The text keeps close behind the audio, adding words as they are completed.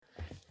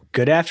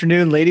Good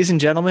afternoon, ladies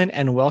and gentlemen,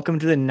 and welcome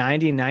to the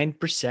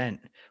 99%,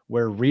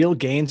 where real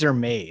gains are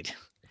made.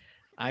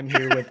 I'm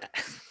here with,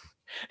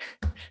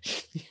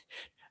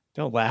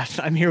 don't laugh.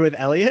 I'm here with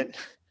Elliot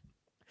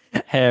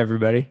Hey,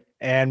 everybody.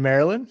 and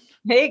Marilyn.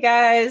 Hey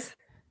guys.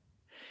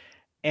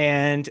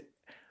 And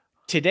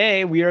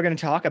today we are going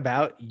to talk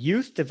about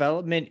youth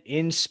development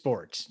in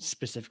sports,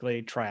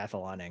 specifically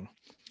triathloning.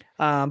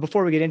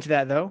 Before we get into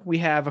that, though, we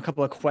have a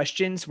couple of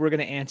questions we're going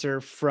to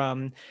answer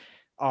from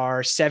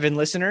our 7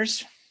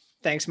 listeners.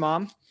 Thanks,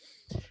 Mom.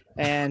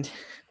 And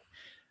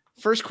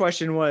first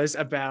question was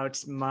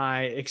about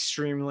my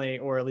extremely,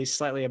 or at least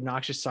slightly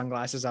obnoxious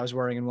sunglasses I was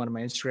wearing in one of my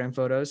Instagram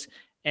photos,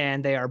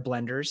 and they are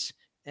blenders.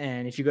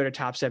 And if you go to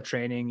Top Step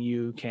Training,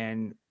 you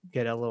can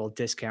get a little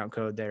discount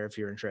code there if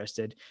you're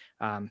interested.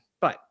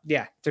 But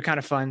yeah, they're kind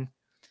of fun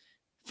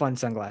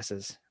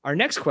sunglasses. Our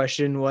next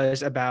question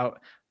was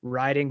about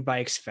riding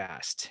bikes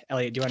fast.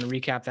 Elliot, do you want to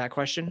recap that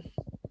question?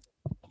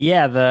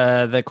 Yeah,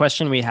 the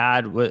question we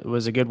had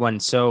was a good one.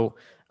 So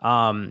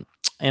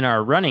in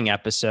our running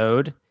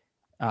episode,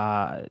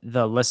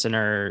 the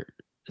listener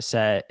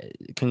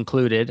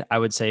concluded, I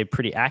would say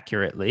pretty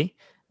accurately,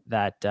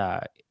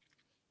 that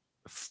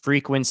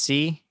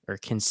frequency or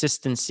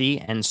consistency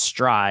and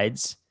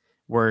strides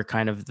were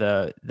kind of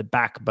the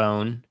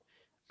backbone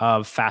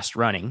of fast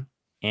running.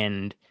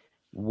 And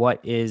what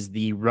is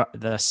the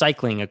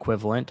cycling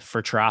equivalent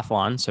for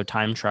triathlon, so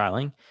time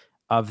trialing,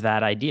 of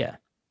that idea?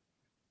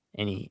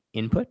 Any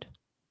input?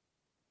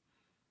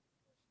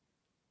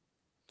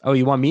 Oh,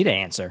 you want me to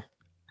answer?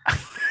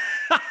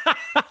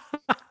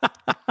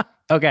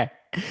 Okay.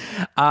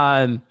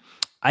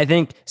 I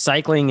think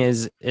cycling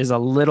is a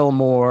little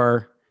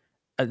more,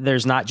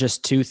 there's not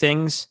just two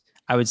things.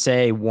 I would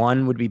say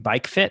one would be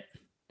bike fit.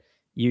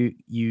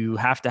 You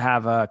have to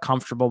have a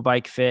comfortable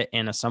bike fit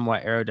and a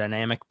somewhat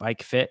aerodynamic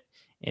bike fit.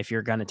 If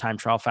you're going to time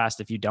trial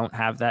fast, if you don't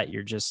have that,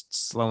 you're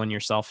just slowing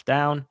yourself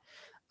down.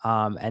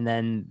 And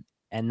then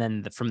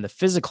from the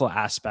physical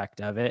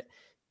aspect of it,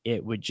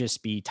 it would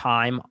just be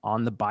time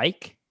on the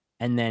bike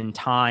and then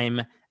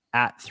time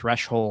at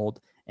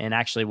threshold. And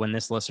actually, when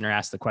this listener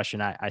asked the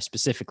question, I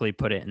specifically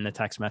put it in the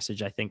text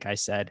message. I think I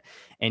said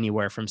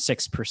anywhere from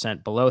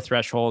 6% below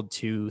threshold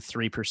to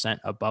 3%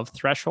 above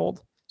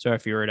threshold. So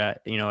if you were to,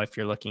 if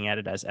you're looking at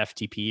it as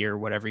FTP or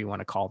whatever you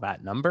want to call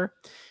that number,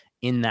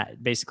 in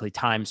that basically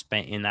time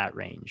spent in that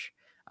range.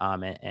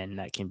 And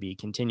that can be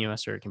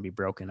continuous or it can be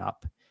broken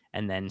up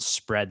and then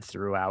spread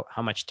throughout.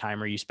 How much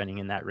time are you spending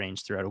in that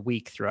range throughout a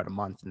week, throughout a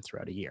month, and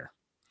throughout a year?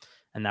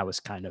 And that was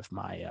kind of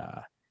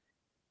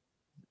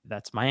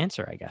that's my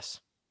answer, I guess.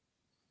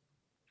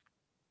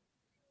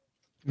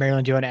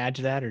 Marilyn, do you want to add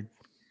to that? Or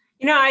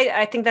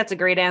I think that's a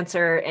great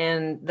answer.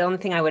 And the only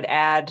thing I would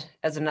add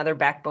as another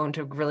backbone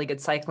to really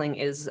good cycling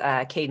is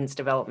cadence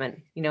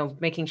development.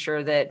 Making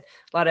sure that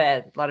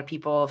a lot of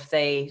people, if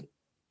they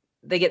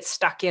get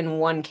stuck in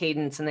one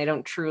cadence and they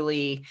don't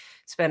truly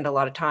spend a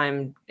lot of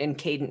time in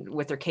cadence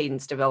with their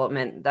cadence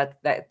development,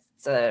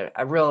 that's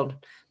a real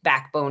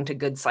backbone to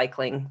good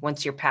cycling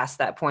once you're past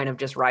that point of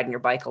just riding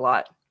your bike a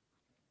lot.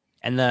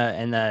 And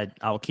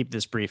I'll keep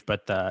this brief,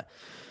 but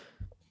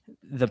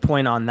the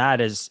point on that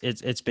is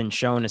it's been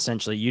shown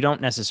essentially you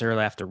don't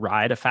necessarily have to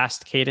ride a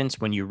fast cadence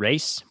when you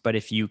race, but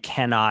if you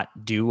cannot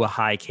do a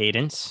high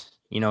cadence,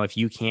 if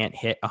you can't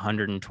hit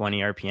 120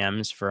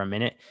 RPMs for a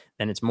minute,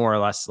 then it's more or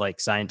less like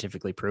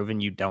scientifically proven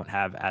you don't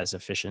have as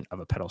efficient of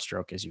a pedal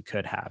stroke as you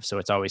could have. So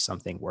it's always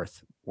something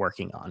worth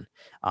working on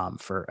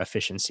for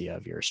efficiency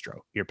of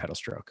your pedal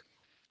stroke.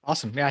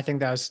 Awesome. Yeah, I think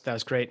that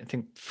was great. I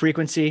think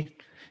frequency,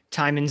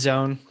 time and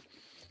zone,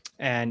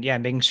 and yeah,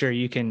 making sure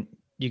you can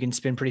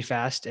spin pretty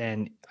fast,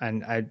 and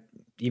I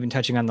even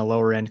touching on the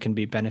lower end can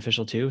be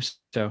beneficial too.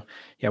 So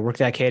yeah, work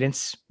that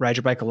cadence, ride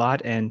your bike a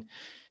lot, and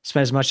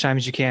spend as much time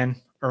as you can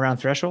around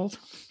threshold.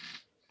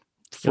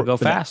 You'll go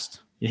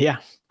fast. Yeah.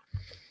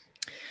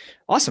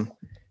 Awesome.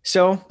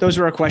 So those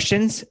are our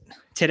questions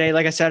today.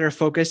 Like I said, our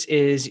focus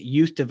is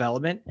youth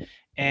development,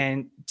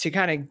 and to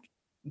kind of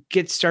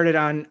get started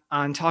on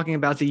talking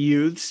about the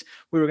youths,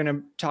 we were going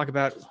to talk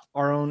about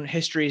our own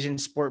histories in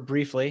sport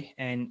briefly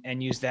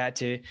and use that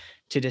to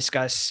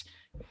discuss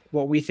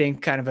what we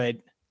think kind of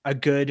a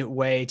good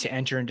way to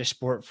enter into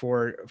sport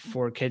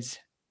for kids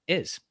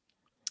is.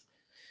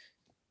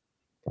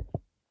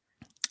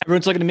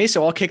 Everyone's looking at me,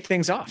 so I'll kick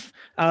things off.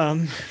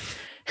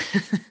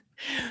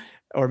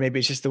 Or maybe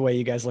it's just the way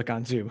you guys look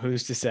on Zoom.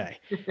 Who's to say?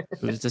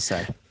 Who's to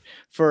say?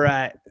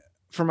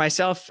 For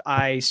myself,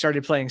 I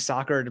started playing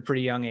soccer at a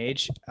pretty young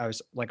age. I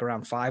was like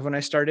around 5 when I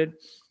started.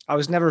 I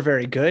was never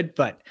very good,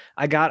 but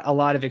I got a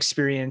lot of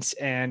experience,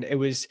 and it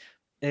was,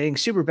 I think,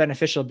 super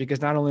beneficial because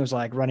not only was I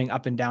like running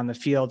up and down the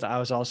field, I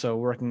was also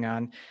working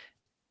on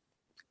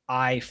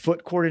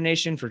eye-foot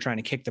coordination for trying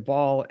to kick the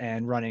ball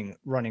and running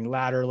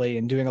laterally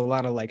and doing a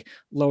lot of like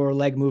lower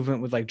leg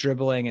movement with like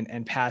dribbling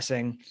and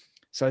passing.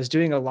 So I was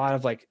doing a lot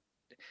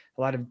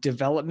of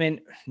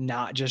development,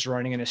 not just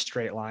running in a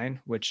straight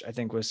line, which I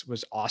think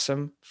was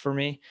awesome for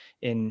me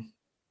in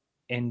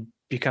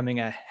becoming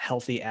a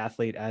healthy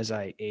athlete as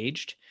I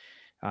aged.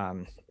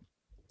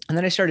 And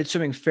then I started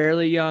swimming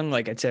fairly young,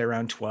 like I'd say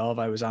around 12,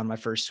 I was on my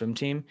first swim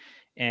team.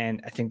 And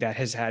I think that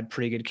has had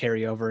pretty good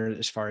carryover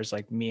as far as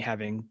like me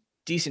having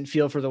decent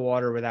feel for the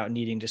water without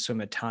needing to swim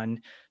a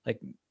ton, like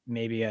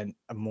maybe a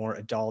more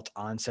adult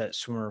onset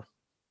swimmer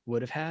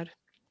would have had.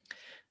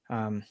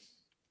 Um,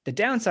 the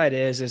downside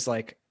is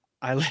like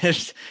I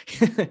lived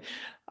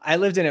I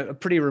lived in a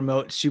pretty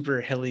remote, super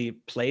hilly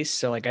place.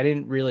 So like I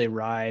didn't really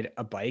ride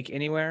a bike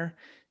anywhere.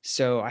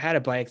 So I had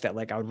a bike that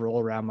like I would roll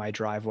around my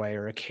driveway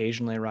or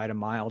occasionally ride a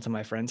mile to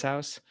my friend's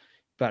house.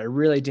 But I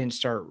really didn't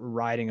start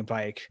riding a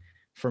bike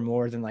for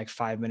more than like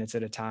 5 minutes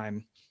at a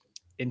time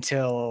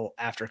until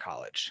after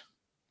college,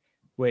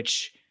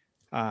 which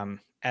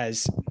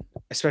as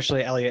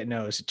especially Elliot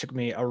knows, it took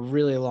me a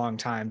really long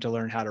time to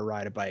learn how to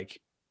ride a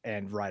bike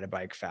and ride a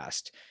bike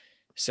fast.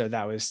 So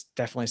that was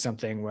definitely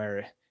something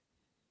where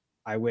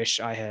I wish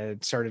I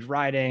had started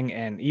riding,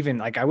 and even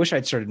like I wish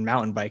I'd started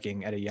mountain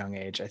biking at a young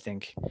age. I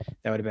think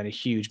that would have been a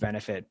huge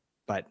benefit,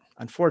 but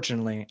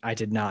unfortunately, I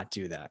did not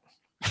do that.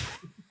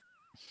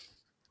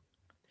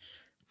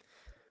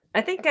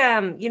 I think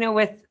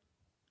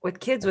with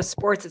kids with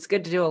sports, it's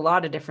good to do a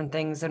lot of different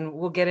things, and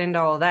we'll get into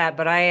all of that.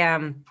 But I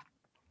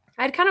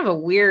had kind of a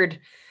weird,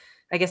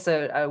 I guess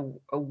a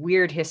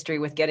weird history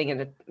with getting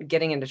into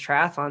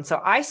triathlon.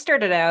 So I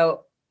started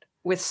out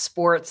with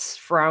sports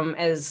from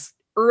as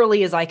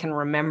early as I can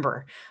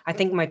remember. I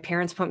think my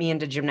parents put me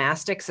into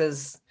gymnastics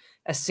as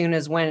soon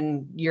as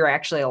when you're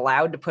actually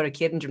allowed to put a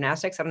kid in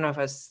gymnastics. I don't know if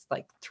I was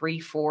like 3,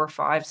 4,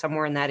 5,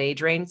 somewhere in that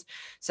age range.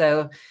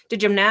 So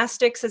did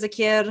gymnastics as a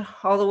kid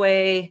all the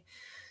way.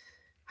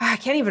 I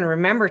can't even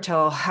remember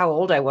till how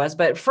old I was,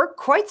 but for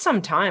quite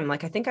some time,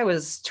 like I think I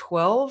was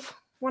 12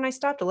 when I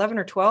stopped, 11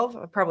 or 12.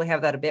 I probably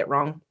have that a bit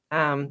wrong.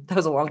 That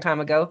was a long time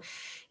ago.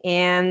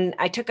 And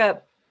I took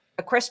up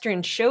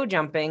equestrian show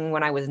jumping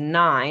when I was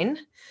 9.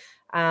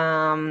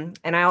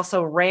 And I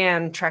also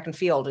ran track and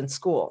field in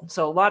school.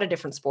 So a lot of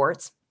different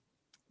sports.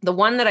 The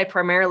one that I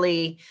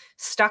primarily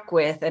stuck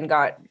with and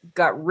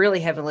got really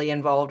heavily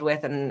involved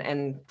with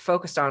and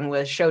focused on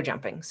was show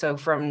jumping. So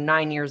from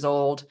 9 years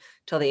old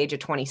till the age of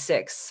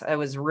 26, I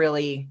was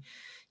really,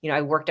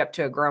 I worked up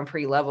to a Grand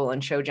Prix level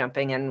in show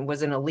jumping and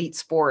was an elite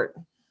sport,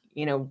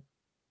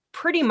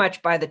 pretty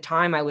much by the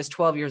time I was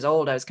 12 years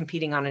old. I was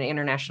competing on an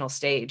international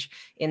stage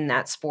in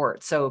that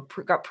sport. So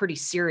got pretty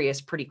serious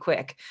pretty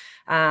quick.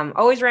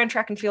 Always ran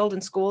track and field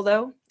in school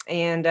though.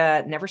 And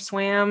never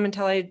swam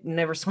until I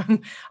never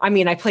swam. I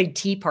mean, I played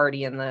tea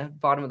party in the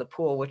bottom of the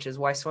pool, which is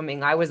why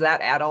swimming, I was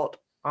that adult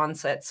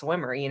onset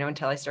swimmer,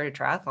 until I started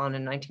triathlon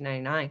in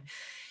 1999.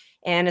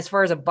 And as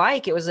far as a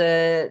bike, it was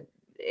a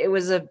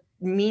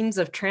means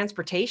of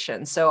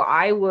transportation. So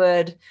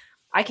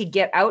I could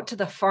get out to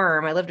the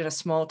farm. I lived in a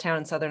small town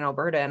in southern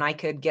Alberta, and I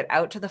could get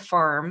out to the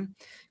farm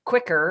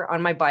quicker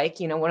on my bike,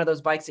 one of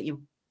those bikes that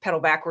you pedal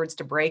backwards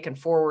to brake and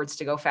forwards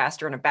to go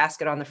faster, and a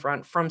basket on the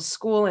front, from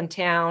school in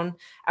town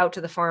out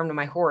to the farm to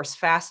my horse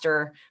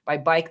faster by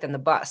bike than the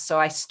bus. So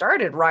I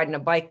started riding a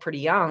bike pretty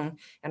young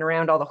and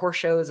around all the horse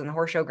shows and the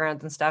horse show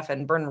grounds and stuff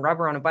and burning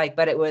rubber on a bike,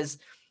 but it was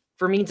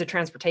for means of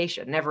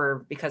transportation,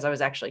 never because I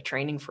was actually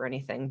training for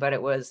anything, but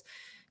it was,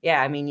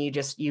 yeah, I mean,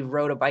 you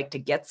rode a bike to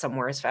get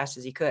somewhere as fast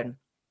as you could.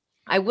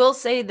 I will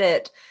say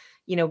that,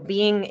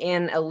 being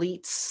in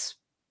elites,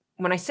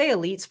 when I say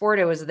elite sport,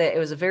 it was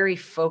a very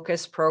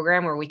focused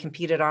program where we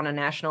competed on a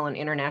national and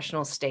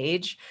international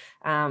stage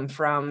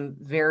from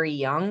very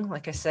young.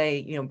 Like I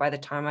say, by the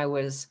time I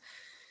was,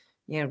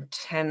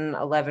 10,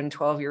 11,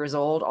 12 years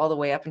old, all the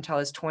way up until I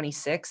was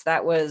 26,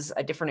 that was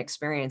a different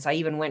experience. I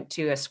even went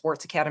to a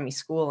sports academy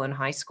school in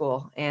high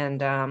school,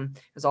 and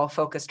it was all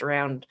focused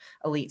around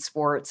elite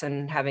sports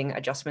and having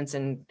adjustments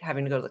and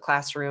having to go to the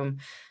classroom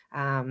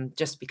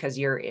just because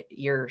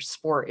your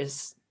sport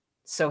is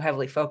so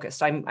heavily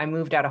focused. I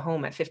moved out of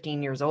home at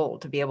 15 years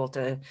old to be able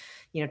to,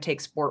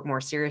 take sport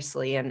more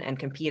seriously and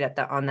compete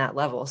on that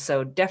level.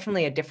 So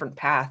definitely a different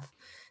path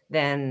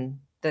than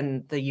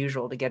the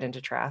usual to get into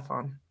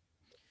triathlon.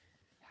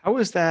 How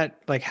was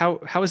that? Like, how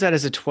was that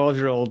as a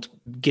 12-year-old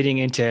getting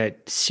into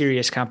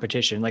serious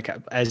competition? Like,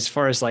 as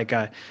far as like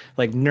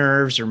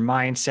nerves or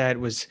mindset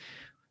was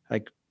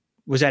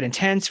that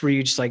intense? Were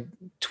you just like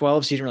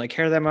 12, so you didn't really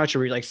care that much, or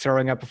were you like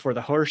throwing up before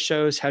the horse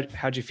shows?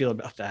 How'd you feel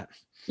about that?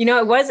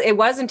 It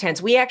was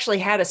intense. We actually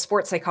had a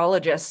sports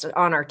psychologist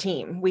on our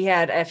team. We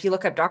had, if you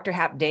look up Dr.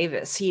 Hap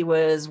Davis, he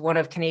was one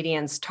of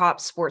Canadians' top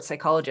sports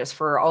psychologists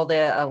for all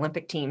the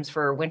Olympic teams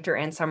for Winter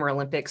and Summer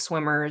Olympics,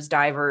 swimmers,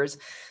 divers,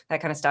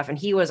 that kind of stuff. And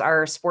he was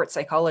our sports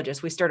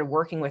psychologist. We started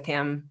working with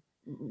him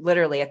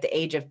literally at the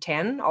age of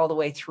 10 all the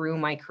way through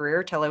my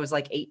career till I was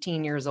like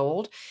 18 years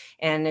old,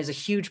 and is a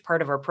huge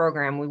part of our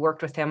program. We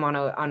worked with him on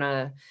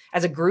a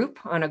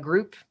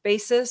group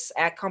basis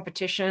at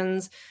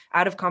competitions,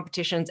 out of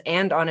competitions,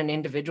 and on an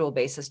individual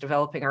basis,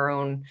 developing our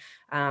own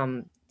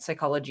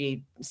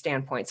psychology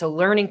standpoint. So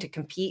learning to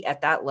compete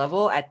at that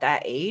level at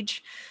that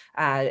age,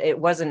 it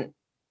wasn't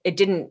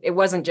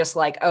just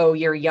like, oh,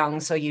 you're young,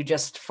 so you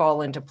just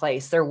fall into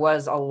place. There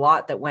was a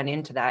lot that went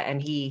into that.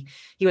 And he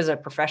was a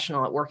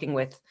professional at working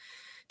with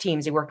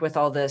teams. He worked with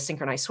all the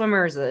synchronized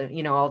swimmers,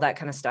 all that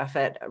kind of stuff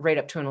at right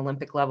up to an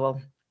Olympic level.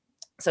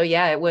 So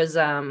yeah, it was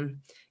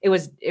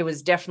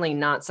definitely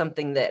not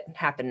something that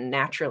happened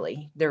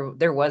naturally.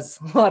 There was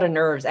a lot of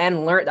nerves and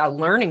a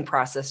learning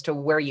process to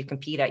where you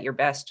compete at your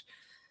best,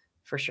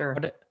 for sure.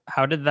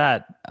 How did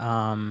that,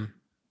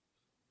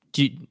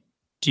 do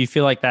you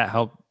feel like that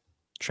helped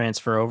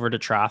transfer over to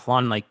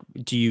triathlon? Like,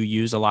 do you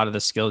use a lot of the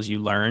skills you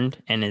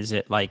learned, and is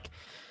it like,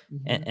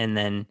 and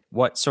then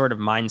what sort of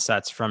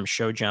mindsets from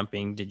show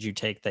jumping did you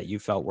take that you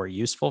felt were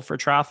useful for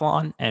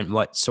triathlon? And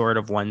what sort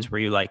of ones were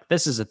you like,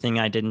 this is a thing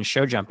I did in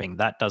show jumping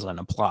that doesn't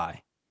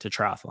apply to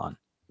triathlon?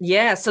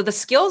 Yeah. So the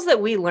skills that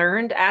we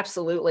learned,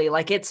 absolutely.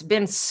 Like, it's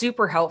been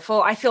super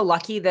helpful. I feel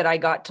lucky that I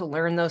got to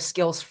learn those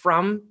skills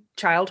from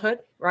childhood,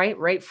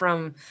 right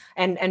from,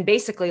 and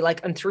basically,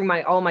 like, and through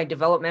all my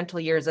developmental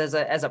years as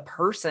a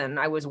person,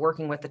 I was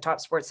working with the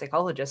top sports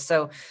psychologist.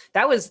 So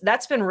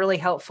that's been really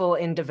helpful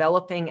in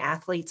developing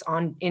athletes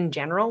in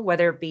general,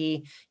 whether it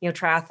be,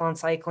 triathlon,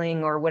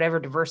 cycling, or whatever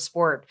diverse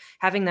sport.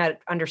 Having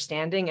that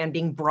understanding and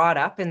being brought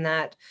up in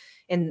that,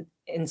 in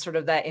sort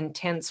of that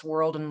intense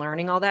world and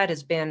learning all that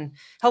has been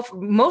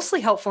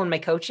mostly helpful in my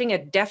coaching.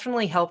 It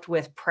definitely helped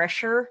with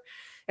pressure.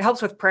 It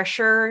helps with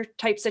pressure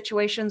type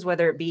situations,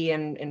 whether it be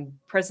in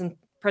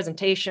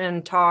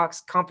presentation,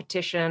 talks,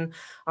 competition,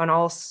 on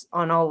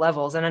all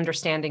levels, and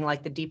understanding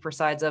like the deeper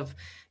sides of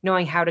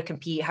knowing how to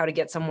compete, how to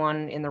get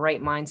someone in the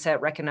right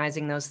mindset,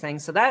 recognizing those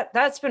things. So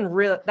that's been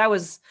real.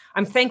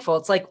 I'm thankful.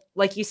 It's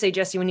like you say,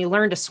 Jesse, when you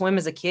learn to swim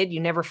as a kid,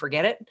 you never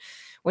forget it.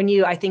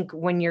 I think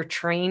when you're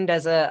trained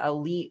as a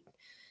elite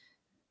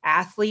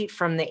athlete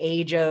from the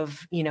age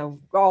of,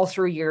 all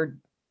through your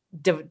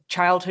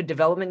childhood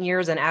development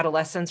years and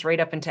adolescence right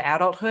up into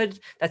adulthood,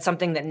 that's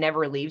something that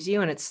never leaves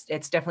you. And it's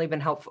definitely been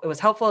helpful. It was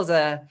helpful as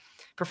a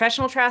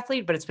professional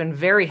triathlete, but it's been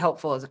very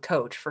helpful as a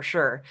coach, for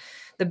sure.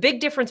 The big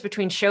difference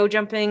between show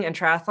jumping and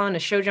triathlon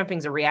is show jumping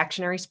is a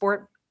reactionary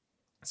sport.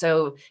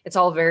 So it's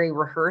all very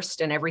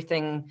rehearsed and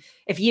everything.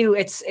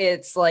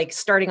 It's like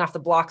starting off the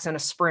blocks in a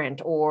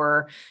sprint,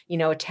 or,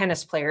 a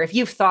tennis player. If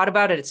you've thought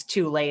about it, it's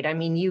too late. I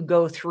mean, you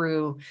go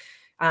through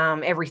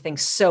everything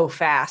so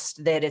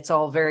fast that it's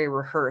all very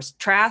rehearsed.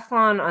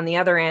 Triathlon, on the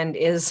other end,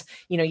 is,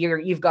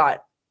 you've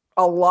got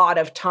a lot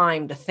of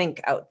time to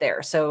think out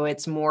there. So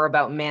it's more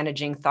about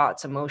managing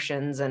thoughts,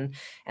 emotions, and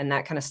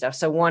that kind of stuff.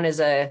 So one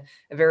is a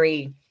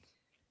very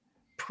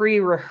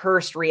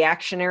pre-rehearsed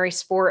reactionary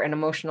sport and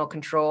emotional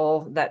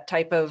control, that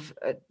type of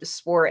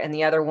sport. And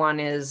the other one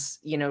is,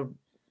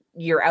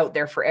 you're out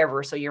there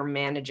forever. So you're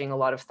managing a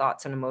lot of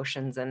thoughts and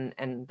emotions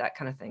and that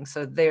kind of thing.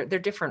 So they're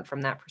different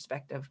from that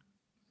perspective.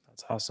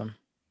 That's awesome.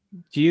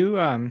 Do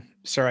you,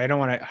 sorry, I don't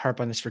want to harp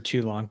on this for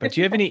too long, but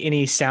do you have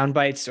any sound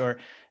bites or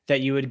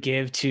that you would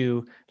give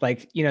to,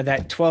 like,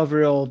 that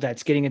 12-year-old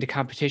that's getting into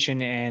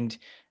competition and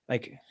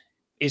like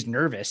is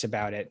nervous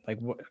about it? Like,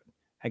 what,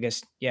 I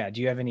guess, yeah.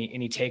 Do you have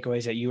any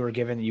takeaways that you were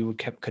given that you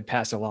could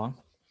pass along?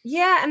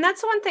 Yeah. And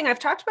that's the one thing I've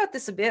talked about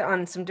this a bit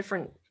on some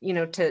different,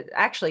 to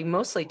actually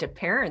mostly to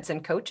parents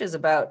and coaches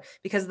about,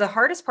 because the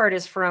hardest part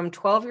is from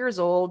 12 years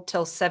old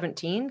till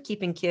 17,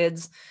 keeping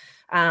kids,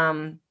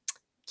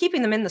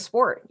 keeping them in the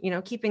sport,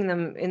 keeping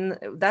them in,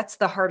 that's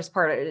the hardest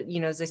part,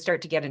 as they start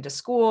to get into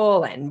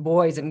school and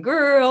boys and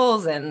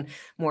girls and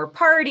more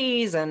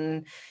parties.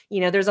 And,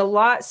 there's a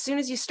lot, as soon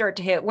as you start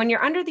to hit, when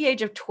you're under the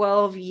age of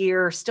 12,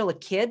 you're still a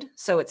kid.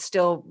 So it's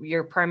a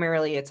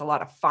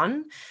lot of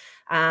fun.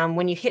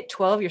 When you hit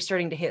 12, you're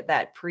starting to hit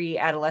that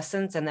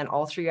pre-adolescence, and then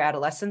all through your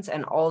adolescence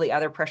and all the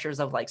other pressures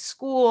of like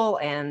school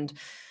and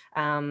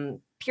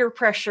peer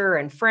pressure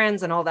and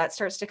friends and all that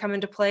starts to come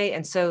into play.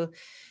 And so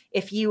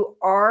if you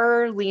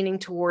are leaning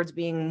towards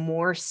being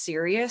more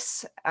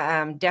serious,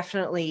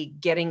 definitely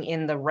getting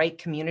in the right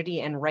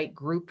community and right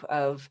group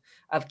of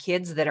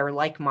kids that are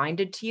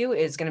like-minded to you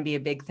is going to be a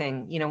big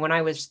thing. When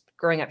I was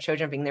growing up show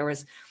jumping, I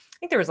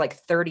think there was like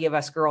 30 of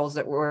us girls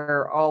that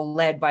were all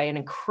led by an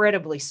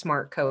incredibly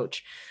smart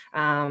coach.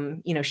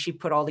 She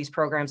put all these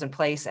programs in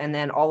place, and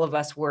then all of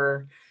us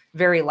were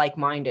very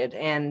like-minded.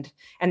 And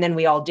then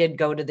we all did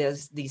go to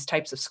these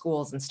types of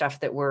schools and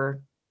stuff that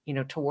were,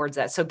 towards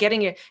that. So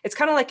it's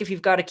kind of like if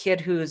you've got a kid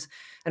who's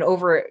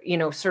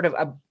sort of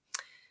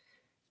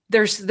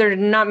they're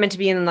not meant to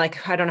be in,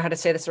 like, I don't know how to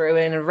say this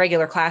right, in a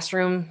regular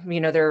classroom.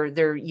 You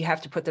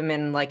have to put them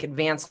in like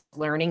advanced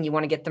learning. You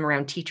want to get them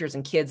around teachers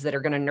and kids that are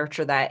going to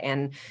nurture that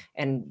and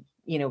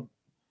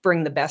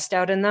bring the best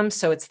out in them.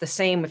 So it's the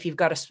same if you've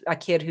got a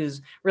kid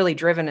who's really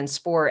driven in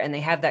sport and they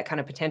have that kind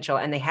of potential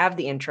and they have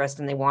the interest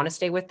and they want to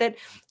stay with it,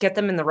 get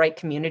them in the right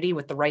community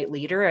with the right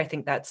leader. I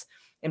think that's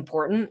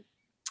important.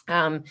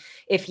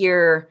 If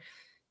you're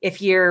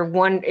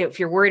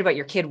worried about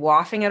your kid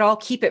waffing at all,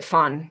 keep it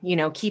fun,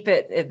 keep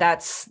it,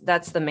 that's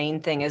the main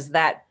thing, is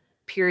that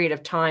period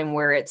of time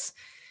where it's,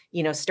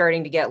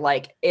 starting to get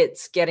like,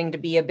 it's getting to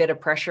be a bit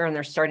of pressure and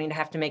they're starting to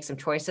have to make some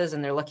choices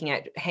and they're looking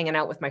at hanging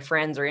out with my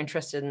friends or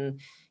interested in,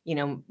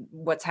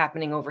 what's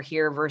happening over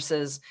here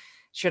versus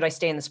should I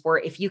stay in the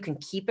sport? If you can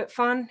keep it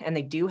fun and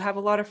they do have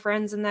a lot of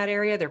friends in that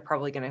area, they're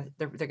probably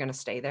they're going to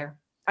stay there.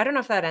 I don't know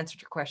if that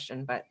answered your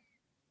question, but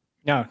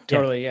No,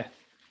 totally. Yeah.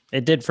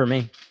 It did for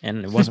me,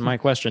 and it wasn't my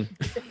question.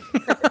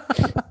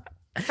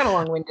 kind of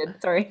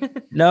long-winded. Sorry.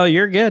 No,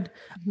 you're good.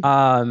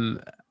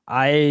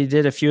 I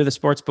did a few of the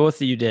sports both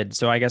of you did.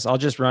 So I guess I'll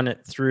just run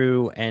it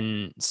through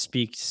and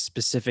speak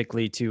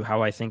specifically to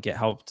how I think it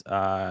helped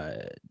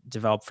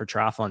develop for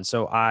triathlon.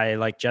 So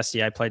like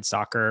Jesse, I played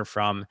soccer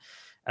from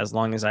as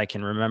long as I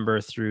can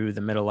remember through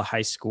the middle of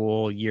high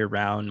school, year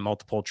round,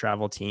 multiple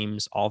travel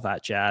teams, all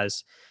that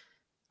jazz.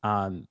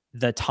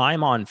 The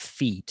time on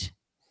feet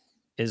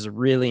is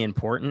really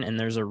important. And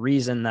there's a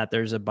reason that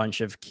there's a bunch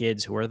of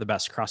kids who are the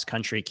best cross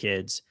country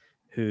kids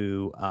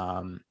who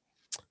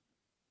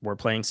were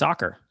playing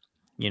soccer,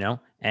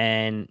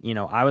 and,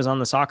 I was on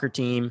the soccer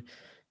team,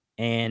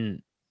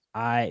 and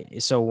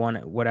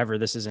whatever,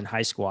 this is in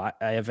high school, I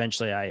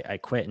eventually I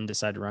quit and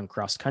decided to run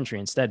cross country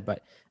instead.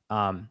 But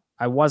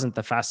I wasn't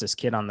the fastest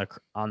kid on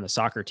the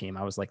soccer team.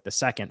 I was like the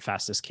second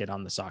fastest kid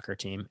on the soccer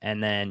team.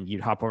 And then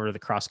you'd hop over to the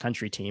cross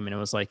country team, and it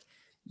was like,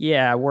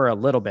 yeah, we're a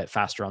little bit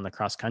faster on the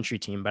cross country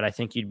team, but I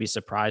think you'd be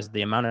surprised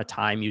the amount of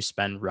time you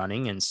spend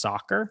running in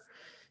soccer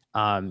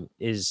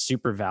is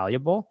super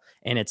valuable.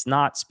 And it's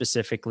not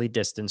specifically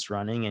distance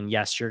running. And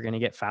yes, you're going to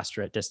get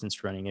faster at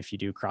distance running if you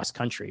do cross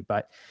country.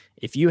 But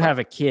if you have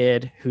a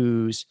kid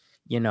who's,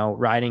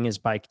 riding his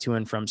bike to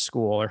and from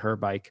school, or her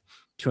bike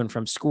to and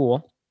from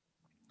school,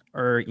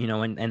 or,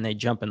 and they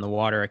jump in the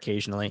water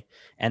occasionally,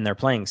 and they're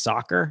playing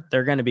soccer,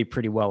 they're going to be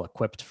pretty well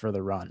equipped for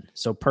the run.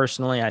 So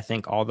personally, I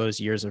think all those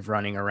years of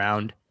running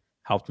around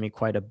helped me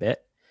quite a bit.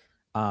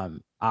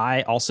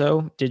 I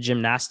also did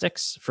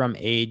gymnastics from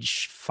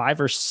age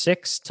 5 or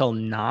 6 till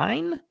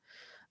 9.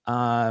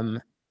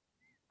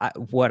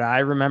 What I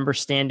remember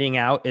standing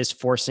out is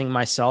forcing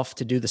myself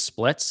to do the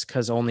splits,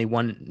 because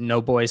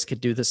no boys could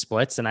do the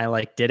splits. And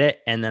I did it.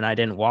 And then I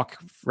didn't walk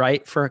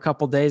right for a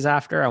couple days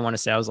after. I want to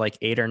say I was like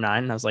 8 or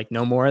 9. And I was like,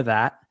 no more of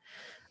that.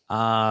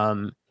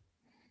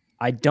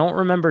 I don't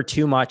remember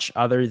too much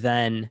other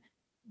than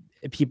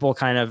people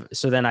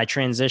so then I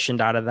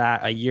transitioned out of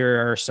that. A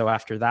year or so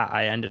after that,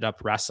 I ended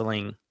up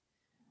wrestling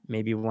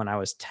maybe when I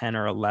was 10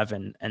 or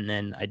 11. And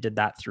then I did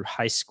that through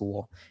high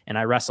school, and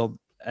I wrestled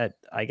at,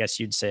 I guess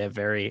you'd say, a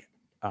very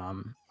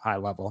high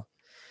level.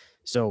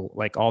 So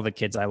all the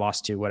kids I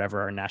lost to,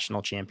 whatever, are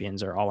national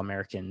champions or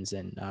All-Americans.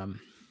 And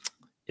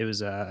it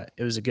was a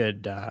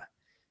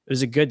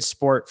good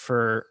sport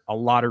for a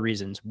lot of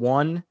reasons.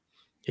 One,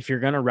 if you're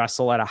going to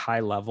wrestle at a high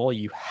level,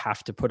 you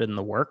have to put in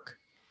the work,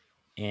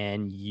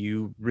 and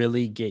you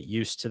really get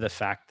used to the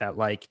fact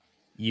that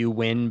you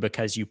win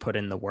because you put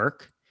in the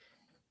work.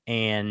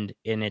 And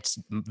it's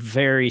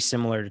very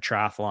similar to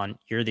triathlon.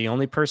 You're the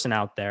only person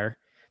out there.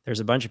 There's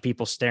a bunch of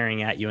people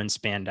staring at you in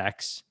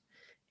spandex,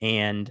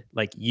 and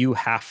you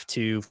have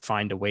to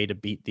find a way to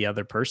beat the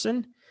other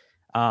person.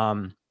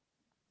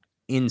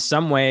 In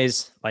some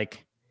ways,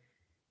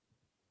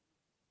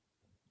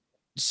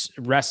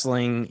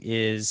 wrestling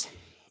is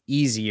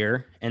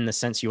easier in the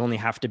sense you only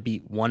have to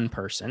beat one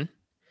person.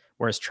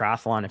 Whereas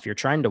triathlon, if you're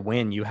trying to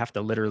win, you have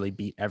to literally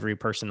beat every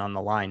person on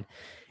the line.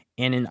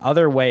 And in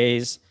other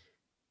ways,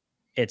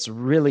 it's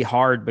really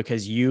hard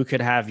because you could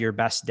have your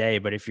best day,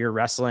 but if you're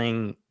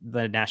wrestling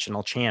the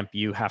national champ,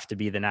 you have to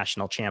be the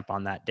national champ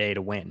on that day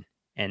to win.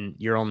 And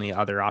your only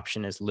other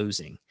option is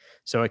losing.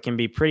 So it can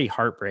be pretty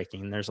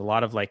heartbreaking. There's a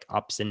lot of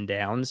ups and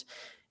downs,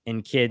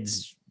 and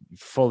kids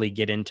fully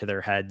get into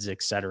their heads,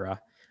 etc.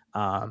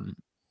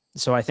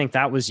 So I think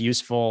that was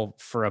useful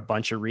for a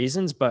bunch of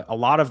reasons, but a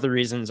lot of the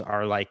reasons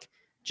are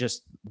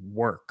just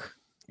work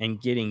and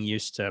getting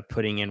used to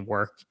putting in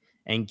work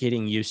and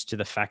getting used to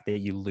the fact that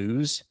you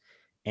lose,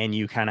 and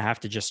you kind of have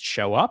to just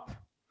show up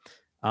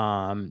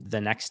the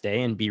next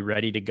day and be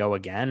ready to go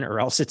again, or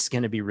else it's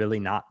going to be really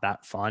not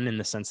that fun, in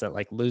the sense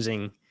that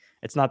losing,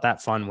 it's not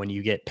that fun when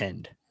you get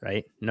pinned,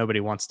 right? Nobody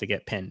wants to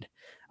get pinned.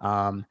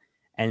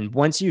 And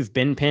once you've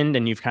been pinned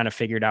and you've kind of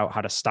figured out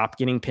how to stop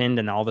getting pinned,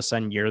 and all of a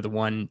sudden you're the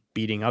one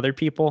beating other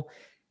people,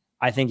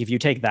 I think if you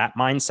take that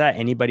mindset,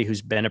 anybody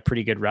who's been a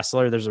pretty good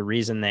wrestler, there's a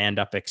reason they end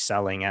up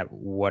excelling at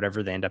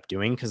whatever they end up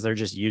doing, because they're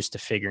just used to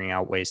figuring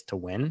out ways to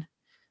win.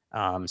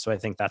 So I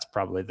think that's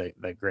probably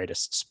the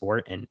greatest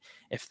sport. And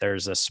if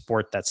there's a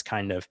sport that's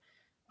kind of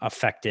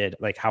affected,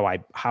 how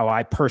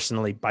I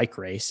personally bike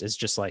race, is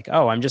just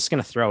oh, I'm just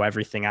going to throw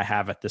everything I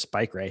have at this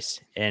bike race,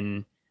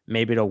 and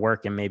maybe it'll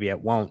work and maybe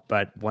it won't.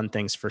 But one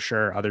thing's for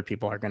sure, other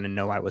people are going to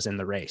know I was in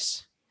the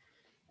race.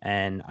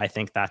 And I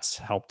think that's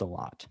helped a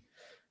lot.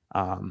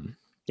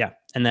 Yeah.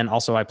 And then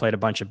also I played a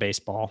bunch of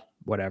baseball,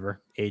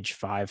 whatever, age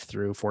 5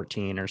 through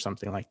 14 or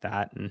something like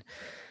that. And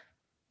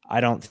I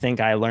don't think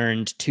I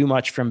learned too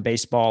much from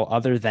baseball,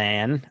 other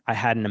than I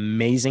had an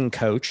amazing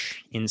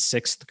coach in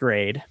 6th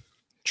grade,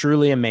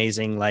 truly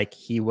amazing.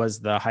 He was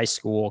the high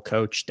school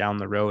coach down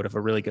the road of a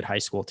really good high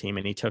school team.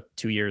 And he took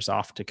 2 years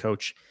off to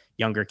coach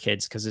younger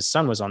kids because his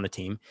son was on the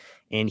team.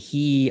 And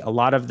a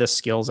lot of the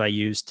skills I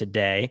use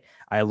today,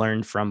 I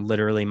learned from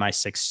literally my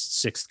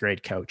sixth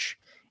grade coach.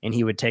 And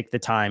he would take the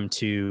time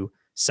to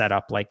set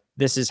up. Like,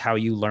 this is how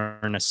you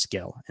learn a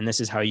skill, and this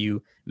is how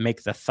you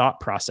make the thought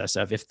process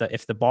of, if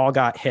the ball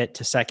got hit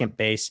to second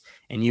base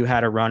and you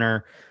had a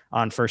runner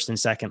on first and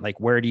second, like,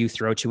 where do you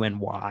throw to and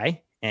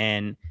why?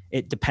 And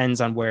it depends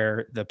on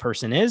where the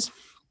person is,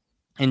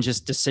 and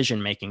just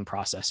decision-making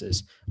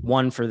processes,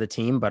 one for the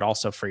team, but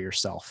also for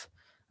yourself.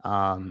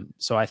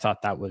 So I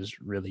thought that was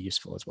really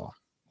useful as well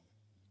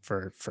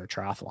for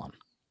triathlon.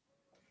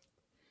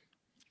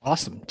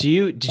 Awesome.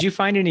 Did you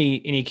find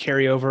any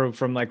carryover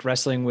from like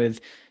wrestling with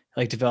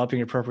like developing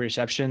your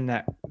proprioception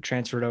that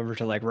transferred over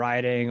to like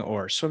riding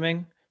or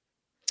swimming?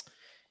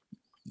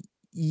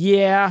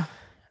 Yeah.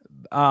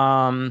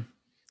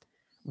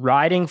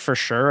 Riding for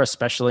sure,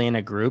 especially in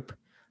a group.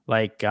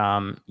 Like,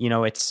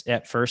 it's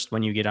at first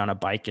when you get on a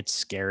bike, it's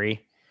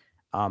scary.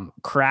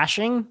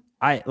 Crashing,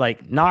 I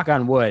like, knock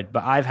on wood,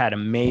 but I've had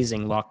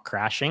amazing luck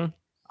crashing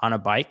on a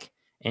bike.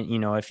 And,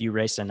 if you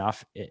race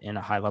enough in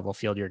a high level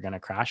field, you're going to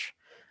crash.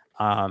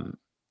 And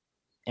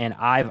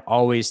I've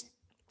always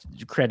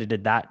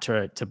credited that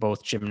to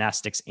both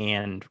gymnastics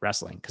and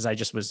wrestling, because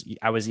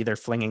I was either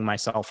flinging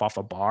myself off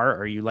a bar,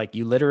 or you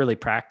literally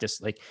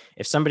practice. Like,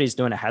 if somebody's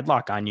doing a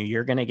headlock on you,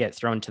 you're going to get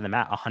thrown to the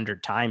mat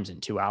 100 times in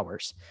 2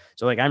 hours.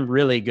 So like, I'm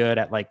really good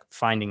at like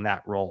finding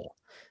that role.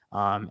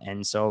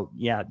 And so,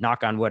 yeah,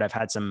 knock on wood, I've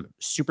had some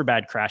super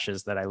bad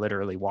crashes that I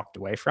literally walked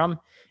away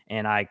from,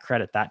 and I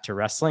credit that to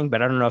wrestling.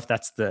 But I don't know if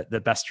that's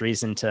the best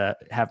reason to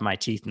have my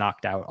teeth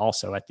knocked out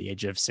also at the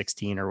age of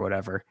 16 or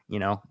whatever,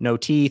 no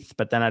teeth,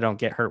 but then I don't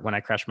get hurt when I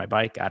crash my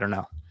bike. I don't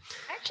know.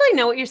 I actually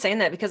know what you're saying,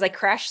 that because I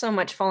crashed so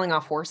much falling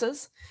off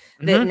horses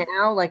that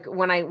now, like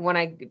when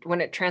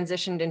it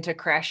transitioned into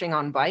crashing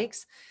on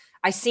bikes,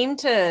 I seem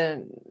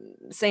to,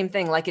 same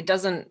thing. Like, it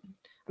doesn't,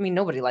 I mean,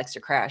 nobody likes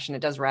to crash, and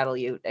it does rattle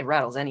you. It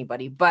rattles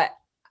anybody, but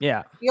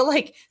yeah, I feel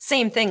like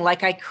same thing.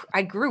 Like,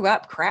 I grew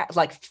up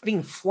like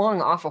being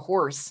flung off a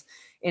horse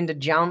into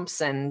jumps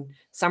and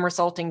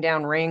somersaulting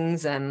down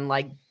rings and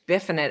like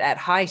biffing it at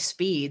high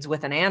speeds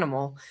with an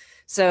animal.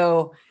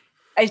 So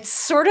it's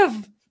sort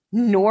of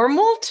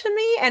normal to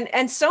me.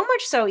 And so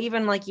much so,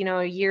 even like,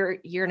 a year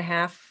and a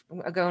half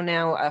ago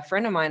now, a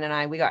friend of mine and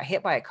I, we got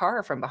hit by a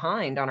car from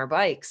behind on our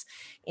bikes.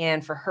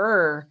 And for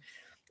her,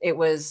 it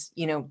was,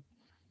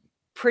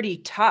 pretty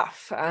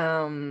tough,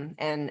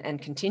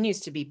 and continues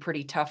to be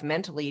pretty tough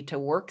mentally to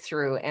work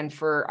through. And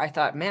I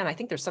thought, man, I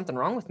think there's something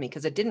wrong with me,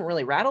 because it didn't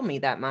really rattle me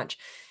that much.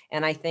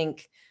 And I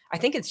think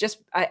it's just,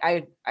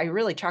 I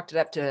really chalked it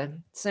up to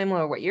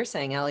similar to what you're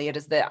saying, Elliot,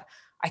 is that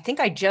I think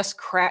I just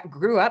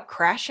grew up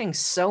crashing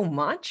so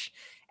much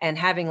and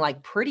having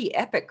like pretty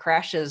epic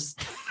crashes,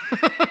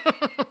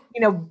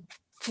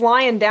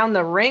 flying down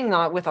the ring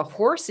with a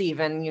horse,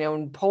 even,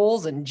 and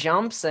poles and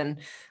jumps and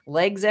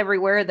legs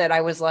everywhere, that I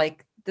was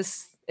like,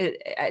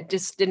 it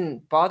just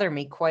didn't bother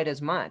me quite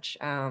as much.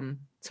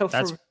 So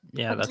that's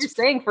you're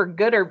saying for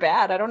good or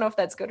bad, I don't know if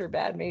that's good or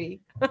bad,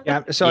 maybe.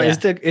 Yeah. So is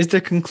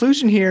the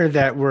conclusion here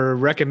that we're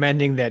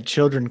recommending that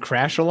children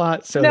crash a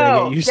lot so they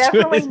get used to it?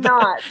 Definitely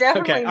not.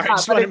 Definitely okay. All not. right,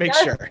 just want to make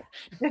sure.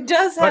 It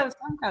does have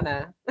some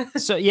kind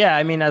of. So yeah,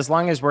 I mean, as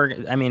long as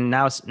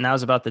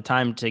now's about the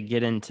time to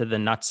get into the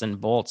nuts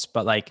and bolts.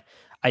 But like,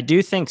 I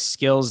do think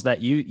skills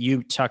that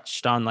you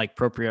touched on, like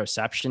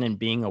proprioception and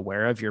being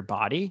aware of your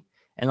body.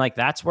 And like,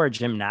 that's where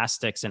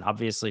gymnastics, and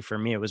obviously for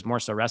me, it was more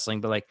so wrestling,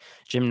 but like,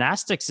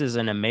 gymnastics is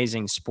an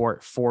amazing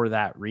sport for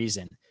that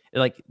reason.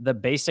 Like, the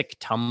basic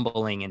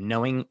tumbling and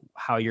knowing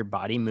how your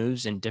body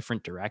moves in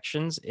different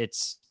directions,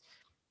 it's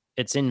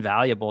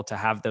invaluable to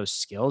have those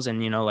skills.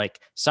 And, like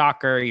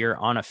soccer, you're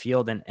on a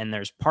field and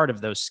there's part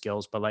of those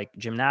skills, but like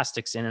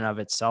gymnastics in and of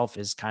itself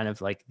is kind of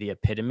like the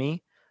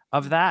epitome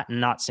of that. And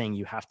not saying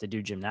you have to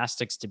do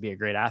gymnastics to be a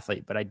great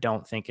athlete, but I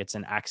don't think it's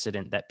an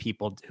accident that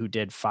people who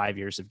did 5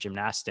 years of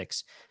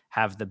gymnastics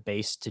have the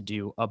base to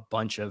do a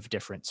bunch of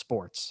different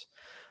sports.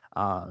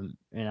 And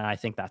I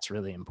think that's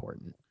really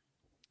important.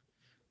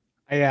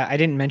 I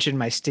didn't mention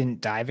my stint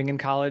diving in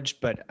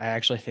college, but I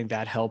actually think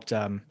that helped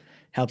a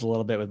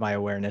little bit with my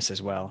awareness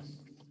as well.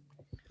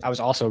 I was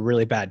also a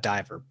really bad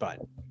diver, but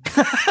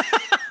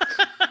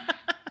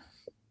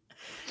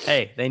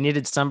hey, they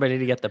needed somebody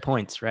to get the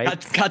points,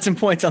 right? Got some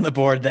points on the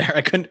board there.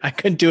 I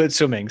couldn't do it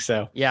swimming.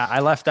 So yeah, I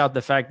left out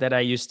the fact that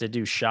I used to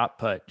do shot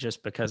put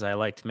just because I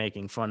liked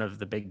making fun of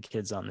the big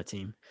kids on the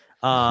team.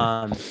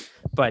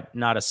 But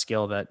not a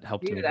skill that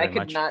helped me very much.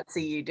 I could not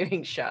see you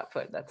doing shot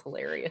put. That's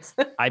hilarious.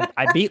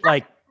 I beat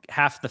like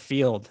half the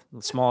field,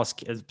 the smallest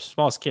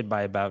kid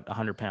by about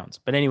 100 pounds.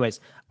 But anyways,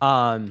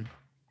 but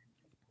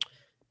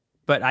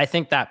I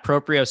think that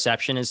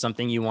proprioception is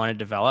something you want to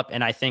develop.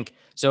 And I think,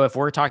 so if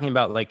we're talking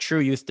about like true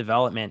youth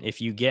development,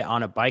 if you get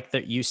on a bike,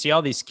 that you see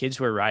all these kids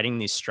who are riding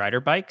these Strider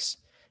bikes.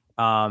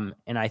 And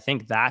I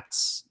think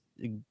that's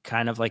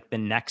kind of like the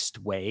next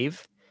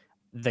wave.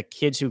 The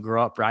kids who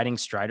grow up riding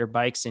Strider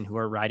bikes and who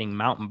are riding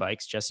mountain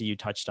bikes, Jesse, you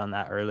touched on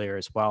that earlier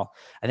as well.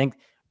 I think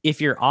if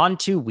you're on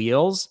two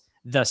wheels,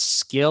 the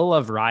skill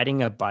of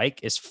riding a bike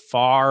is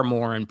far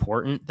more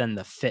important than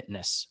the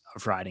fitness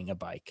of riding a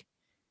bike.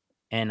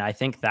 And I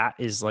think that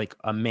is like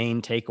a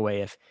main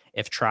takeaway.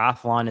 If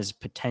triathlon is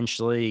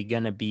potentially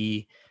going to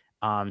be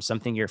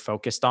something you're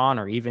focused on,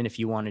 or even if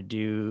you want to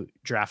do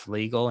draft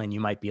legal and you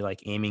might be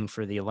like aiming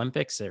for the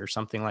Olympics or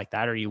something like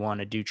that, or you want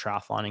to do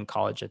triathlon in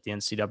college at the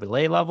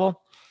NCAA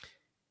level,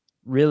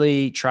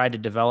 really try to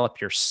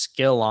develop your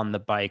skill on the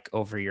bike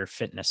over your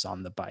fitness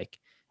on the bike.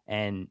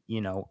 And,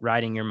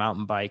 riding your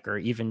mountain bike, or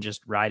even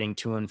just riding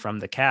to and from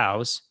the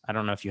cows. I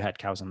don't know if you had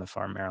cows on the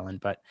farm, Maryland,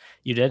 but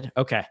you did.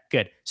 Okay,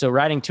 good. So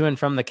riding to and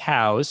from the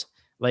cows,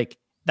 like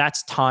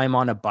that's time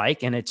on a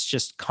bike, and it's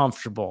just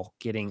comfortable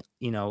getting,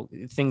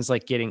 things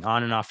like getting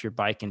on and off your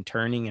bike and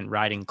turning and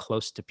riding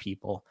close to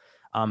people.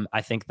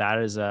 I think that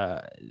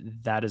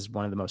is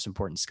one of the most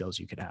important skills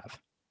you could have.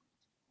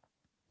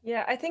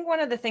 Yeah, I think one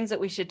of the things that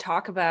we should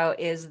talk about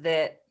is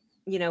that,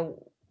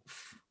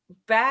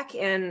 back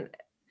in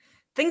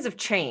things have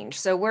changed.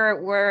 So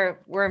where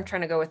I'm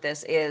trying to go with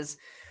this is,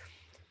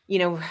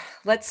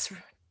 let's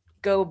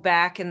go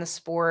back in the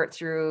sport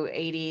through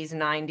 80s,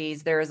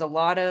 90s. There is a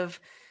lot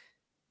of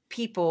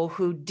people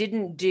who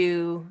didn't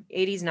do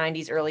 80s,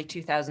 90s, early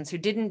 2000s, who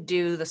didn't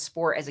do the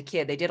sport as a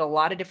kid. They did a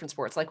lot of different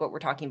sports, like what we're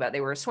talking about.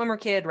 They were a swimmer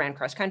kid, ran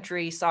cross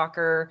country,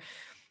 soccer,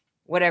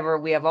 whatever.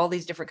 We have all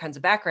these different kinds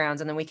of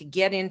backgrounds, and then we could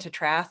get into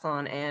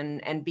triathlon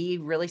and be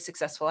really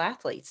successful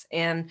athletes.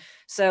 And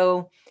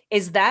so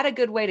is that a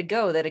good way to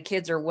go, that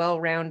kids are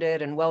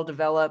well-rounded and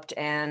well-developed,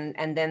 and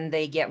then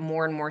they get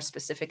more and more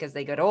specific as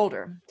they get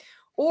older?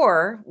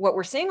 Or what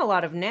we're seeing a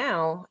lot of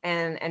now,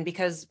 and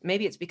because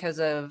maybe it's because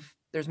of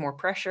there's more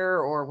pressure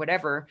or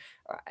whatever,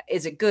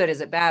 is it good?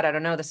 Is it bad? I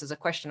don't know. This is a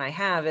question I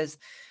have, is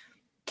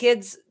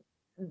kids,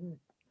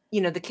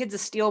 the Kids of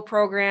Steel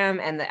program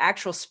and the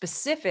actual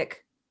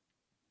specific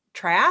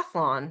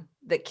triathlon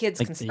that kids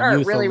Like can the start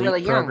youth really, elite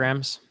really young,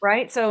 programs.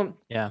 right? So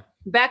Yeah.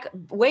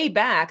 way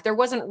back, there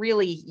wasn't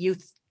really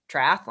youth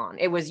triathlon.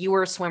 It was, you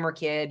were a swimmer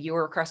kid, you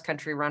were a cross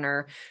country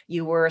runner,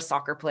 you were a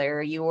soccer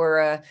player, you were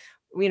a,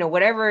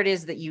 whatever it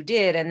is that you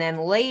did. And then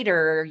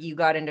later you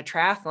got into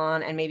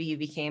triathlon and maybe you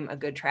became a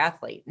good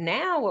triathlete.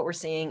 Now what we're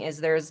seeing is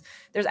there's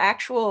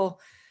actual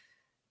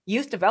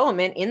youth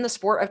development in the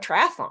sport of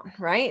triathlon,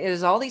 right? It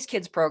was all these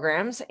kids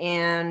programs,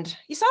 and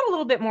you saw it a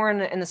little bit more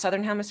in the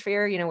Southern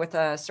Hemisphere, with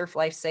Surf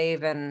Life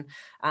Save, and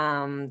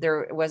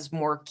there was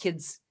more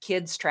kids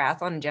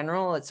triathlon in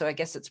general. So I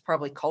guess it's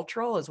probably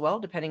cultural as well,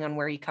 depending on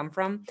where you come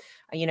from.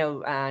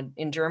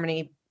 In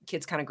Germany,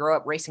 kids kind of grow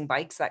up racing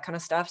bikes, that kind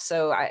of stuff.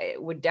 So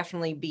it would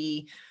definitely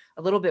be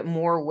a little bit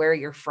more where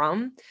you're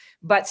from.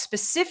 But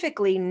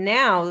specifically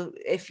now,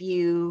 if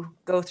you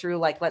go through,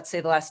 like, let's say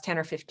the last 10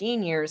 or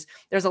 15 years,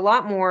 there's a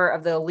lot more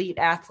of the elite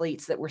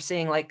athletes that we're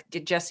seeing, like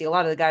Jesse, a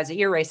lot of the guys that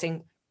you're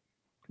racing,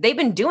 they've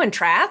been doing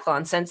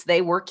triathlon since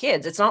they were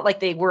kids. It's not like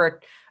they were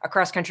a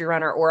cross country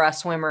runner or a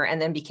swimmer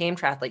and then became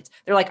triathletes.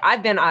 They're like,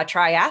 I've been a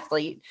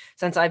triathlete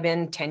since I've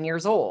been 10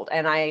 years old.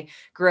 And I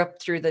grew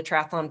up through the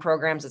triathlon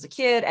programs as a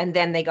kid. And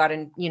then they got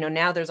in,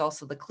 now there's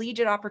also the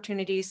collegiate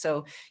opportunities.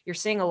 So you're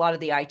seeing a lot of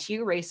the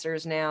ITU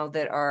racers now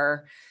that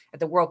are at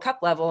the World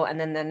Cup level. And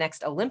then the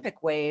next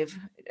Olympic wave,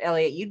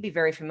 Elliot, you'd be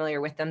very familiar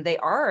with them. They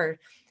are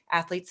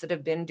athletes that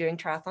have been doing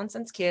triathlon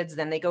since kids.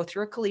 Then they go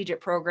through a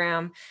collegiate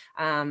program.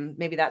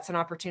 Maybe that's an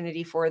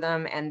opportunity for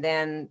them. And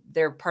then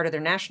they're part of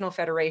their national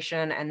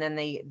federation. And then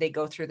they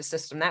go through the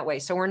system that way.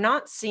 So we're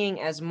not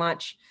seeing as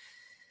much.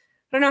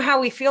 I don't know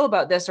how we feel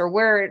about this, or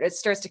where it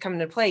starts to come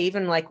into play,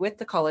 even like with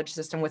the college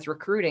system, with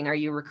recruiting. Are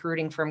you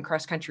recruiting from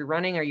cross country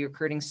running? Are you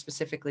recruiting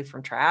specifically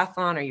from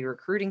triathlon? Are you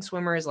recruiting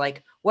swimmers?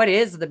 Like, what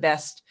is the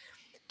best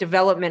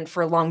development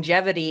for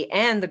longevity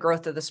and the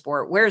growth of the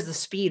sport? Where's the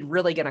speed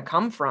really going to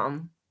come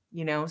from?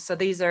 So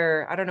these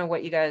are, I don't know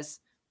what you guys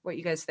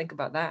think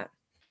about that.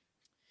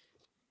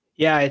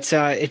 Yeah,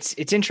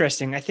 it's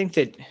interesting. I think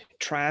that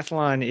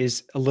triathlon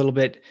is a little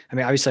bit, I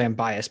mean, obviously I'm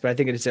biased, but I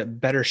think it's a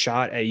better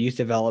shot at youth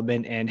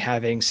development and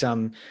having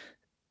some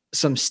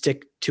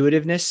stick to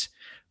itiveness.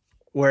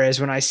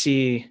 Whereas when I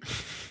see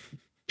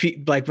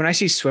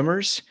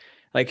swimmers,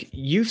 like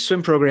youth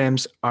swim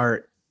programs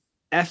are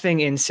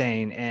effing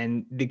insane.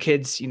 And the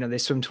kids, they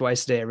swim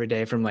twice a day, every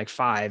day from like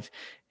 5.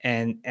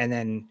 And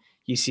then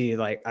you see,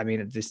 like, I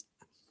mean, this,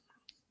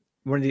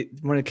 one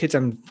of the kids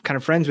I'm kind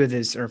of friends with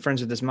his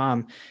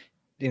mom,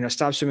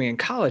 stopped swimming in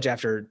college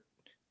after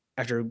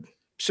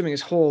swimming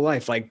his whole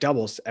life, like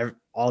doubles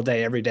all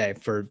day, every day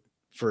for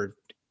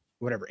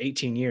whatever,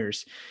 18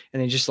 years.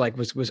 And then just like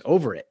was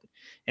over it.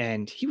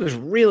 And he was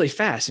really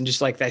fast. And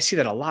just like, I see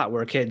that a lot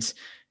where kids,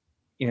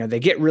 they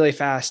get really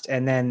fast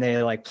and then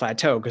they like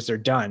plateau because they're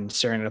done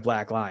staring at a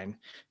black line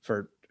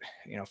for,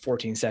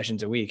 14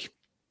 sessions a week.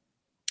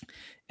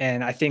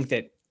 And I think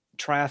that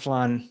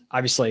triathlon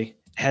obviously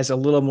has a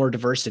little more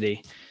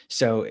diversity.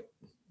 So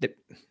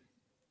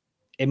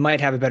it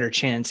might have a better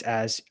chance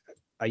as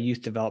a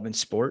youth development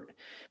sport,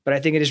 but I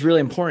think it is really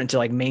important to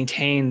like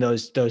maintain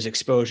those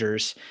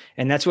exposures.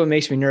 And that's what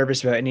makes me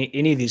nervous about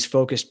any of these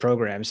focused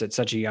programs at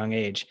such a young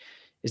age,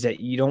 is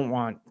that you don't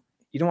want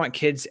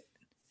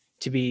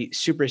to be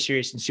super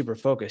serious and super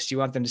focused. You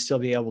want them to still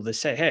be able to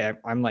say, hey,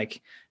 I'm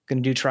like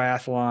going to do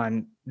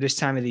triathlon this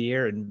time of the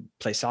year and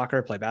play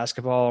soccer, play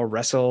basketball,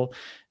 wrestle,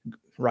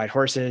 ride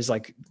horses,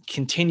 like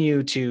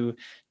continue to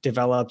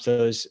develop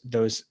those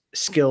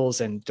skills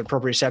and their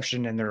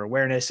proprioception and their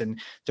awareness and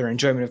their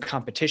enjoyment of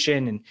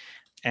competition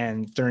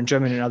and their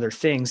enjoyment in other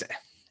things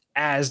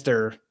as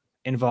they're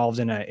involved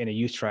in a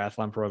youth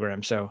triathlon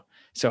program. So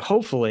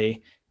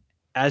hopefully,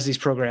 as these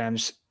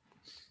programs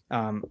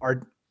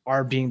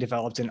are being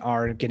developed and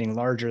are getting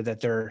larger, that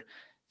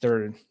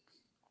they're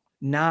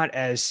not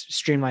as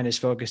streamlined as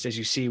focused as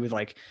you see with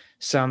like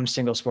some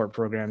single sport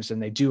programs,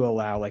 and they do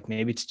allow, like,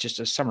 maybe it's just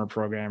a summer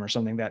program or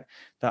something that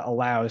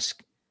allows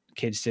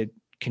kids to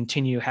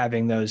continue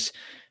having those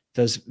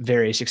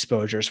various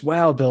exposures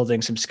while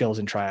building some skills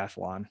in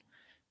triathlon.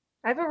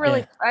 I have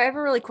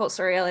a really cool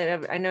story,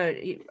 Elliot. I know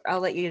I'll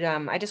let you.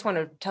 I just want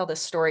to tell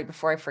this story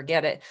before I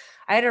forget it.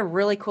 I had a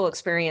really cool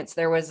experience.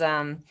 There was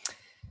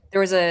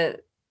a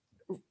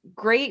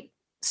great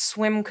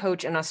swim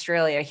coach in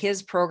Australia.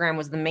 His program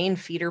was the main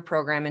feeder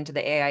program into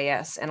the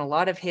AIS, and a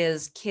lot of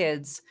his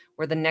kids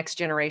were the next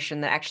generation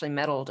that actually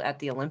medaled at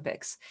the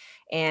Olympics.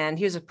 And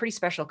he was a pretty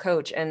special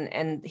coach.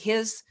 And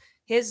his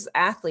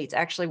athletes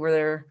actually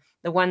were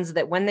the ones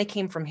that, when they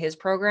came from his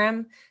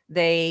program,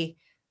 they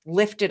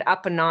lifted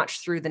up a notch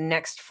through the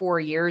next 4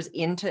 years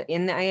in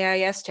the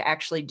AIS to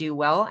actually do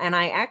well. And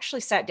I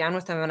actually sat down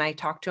with him and I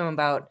talked to him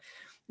about,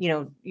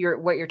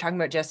 what you're talking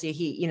about,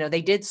 Jesse.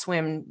 They did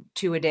swim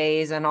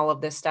 2-a-days and all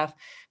of this stuff,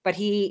 but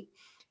I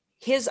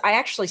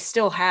actually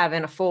still have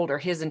in a folder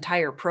his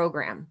entire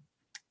program.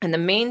 And the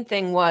main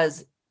thing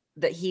was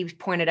that he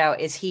pointed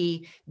out is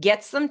he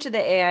gets them to the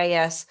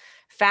AIS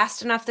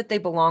fast enough that they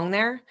belong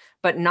there,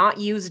 but not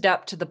used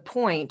up to the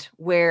point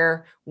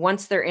where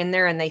once they're in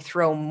there and they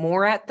throw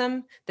more at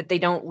them, that they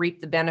don't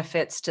reap the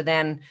benefits to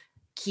then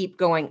keep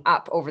going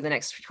up over the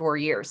next 4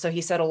 years. So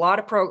he said a lot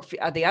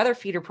of the other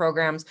feeder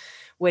programs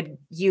would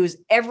use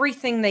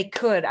everything they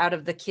could out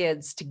of the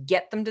kids to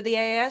get them to the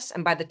AIS.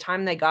 And by the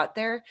time they got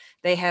there,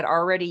 they had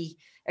already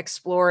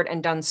explored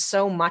and done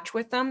so much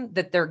with them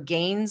that their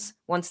gains,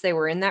 once they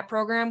were in that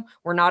program,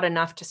 were not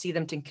enough to see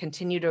them to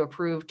continue to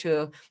improve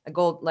to a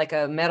gold, like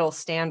a medal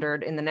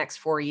standard in the next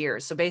 4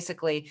 years. So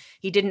basically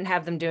he didn't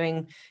have them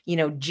doing,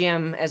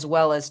 gym as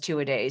well as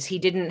 2-a-days. He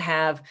didn't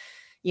have,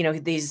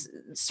 these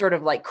sort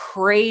of like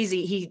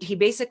crazy, he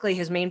basically,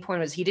 his main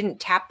point was he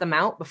didn't tap them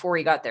out before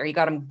he got there. He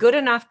got them good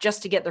enough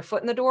just to get their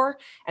foot in the door.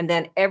 And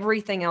then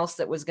everything else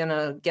that was going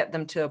to get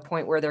them to a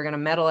point where they're going to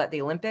medal at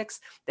the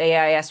Olympics, the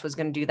AIS was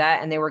going to do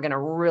that. And they were going to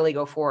really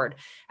go forward.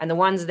 And the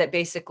ones that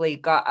basically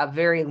got a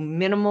very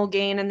minimal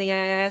gain in the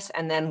AIS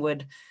and then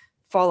would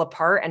fall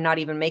apart and not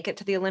even make it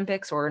to the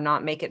Olympics or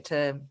not make it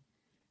to,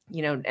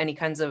 any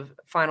kinds of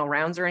final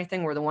rounds or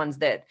anything, were the ones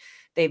that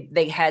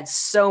they had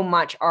so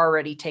much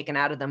already taken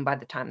out of them by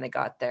the time they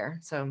got there.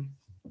 So,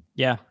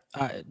 yeah,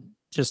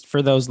 just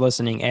for those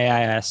listening,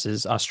 AIS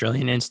is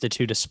Australian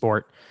Institute of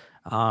Sport,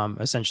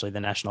 essentially the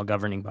national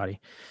governing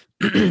body,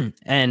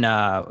 and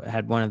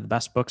had one of the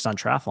best books on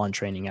triathlon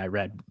training I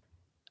read.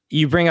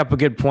 You bring up a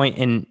good point,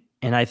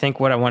 and I think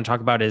what I want to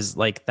talk about is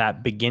like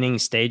that beginning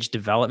stage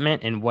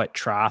development and what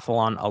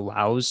triathlon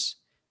allows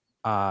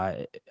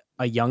a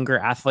younger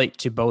athlete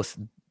to both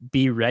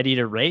be ready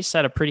to race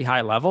at a pretty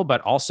high level,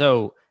 but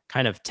also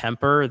kind of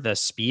temper the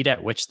speed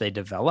at which they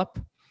develop.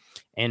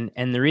 And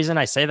the reason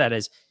I say that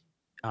is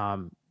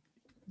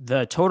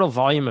the total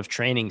volume of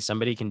training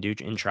somebody can do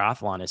in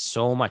triathlon is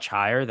so much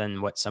higher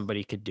than what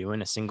somebody could do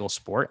in a single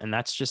sport. And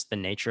that's just the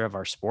nature of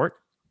our sport.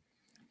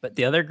 But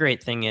the other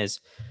great thing is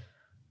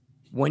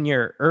when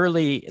you're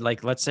early,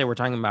 like let's say we're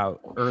talking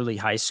about early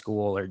high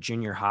school or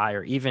junior high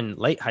or even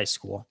late high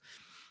school,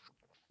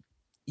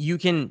 you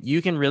can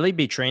really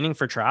be training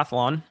for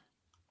triathlon,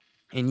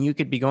 and you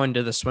could be going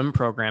to the swim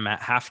program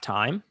at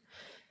halftime,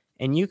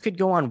 and you could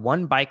go on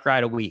one bike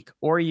ride a week,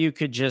 or you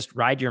could just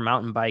ride your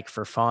mountain bike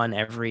for fun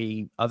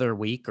every other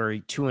week or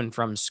to and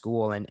from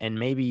school. And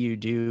maybe you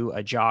do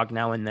a jog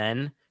now and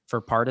then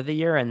for part of the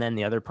year. And then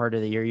the other part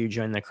of the year, you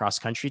join the cross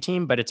country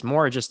team, but it's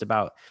more just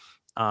about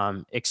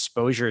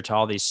exposure to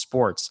all these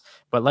sports.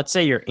 But let's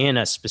say you're in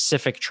a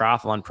specific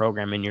triathlon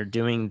program and you're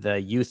doing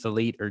the youth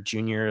elite or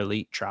junior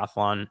elite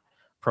triathlon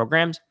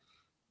programs.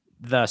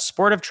 The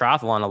sport of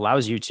triathlon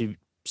allows you to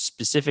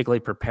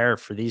specifically prepare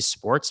for these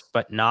sports,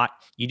 but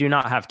you do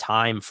not have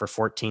time for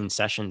 14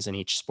 sessions in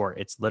each sport.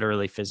 It's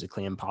literally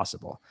physically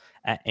impossible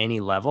at any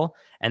level.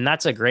 And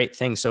that's a great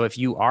thing. So if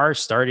you are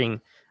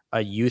starting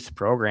a youth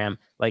program,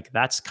 like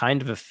that's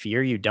kind of a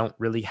fear you don't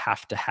really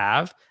have to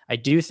have. I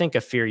do think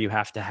a fear you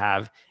have to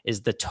have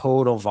is the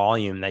total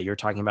volume that you're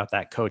talking about,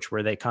 that coach,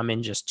 where they come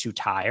in just too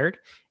tired.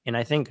 And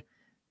I think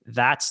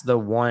that's the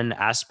one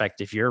aspect.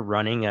 If you're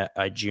running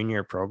a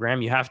junior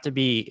program, you have to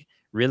be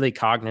really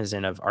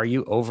cognizant of, are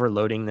you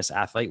overloading this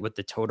athlete with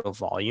the total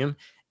volume?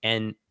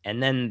 And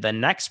then the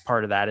next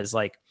part of that is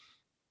like,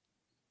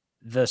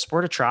 the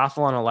sport of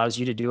triathlon allows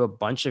you to do a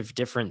bunch of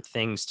different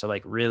things to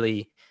like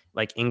really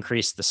like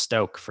increase the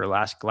stoke, for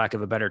lack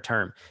of a better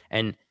term.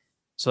 And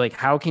so like,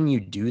 how can you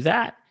do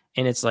that?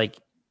 And it's like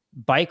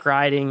bike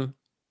riding,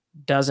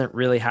 doesn't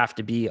really have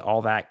to be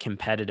all that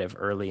competitive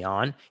early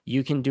on.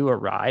 You can do a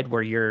ride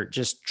where you're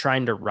just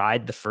trying to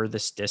ride the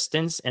furthest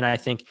distance. And I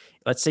think,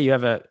 let's say you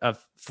have a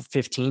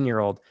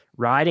 15-year-old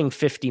riding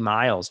 50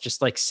 miles,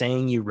 just like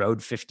saying you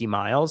rode 50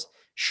 miles.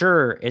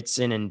 Sure, it's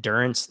an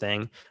endurance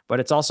thing, but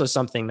it's also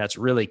something that's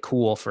really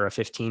cool for a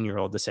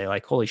 15-year-old to say,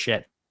 like, holy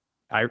shit,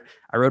 I,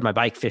 I rode my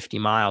bike 50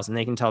 miles, and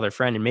they can tell their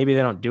friend, and maybe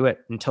they don't do it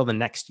until the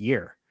next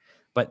year,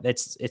 but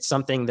it's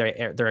something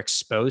they're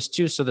exposed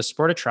to. So the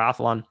sport of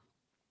triathlon,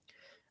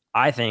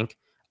 I think,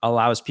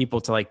 allows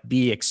people to like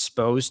be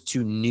exposed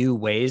to new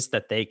ways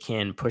that they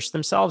can push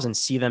themselves and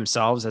see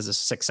themselves as a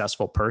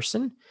successful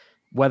person,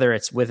 whether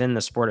it's within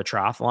the sport of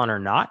triathlon or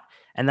not.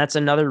 And that's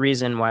another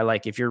reason why,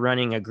 like, if you're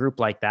running a group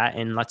like that,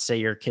 and let's say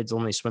your kids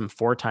only swim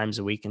 4 times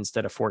a week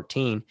instead of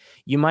 14,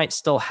 you might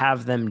still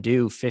have them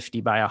do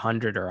 50 by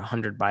 100 or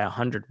 100 by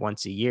 100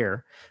 once a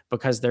year,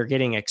 because they're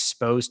getting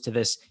exposed to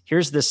this.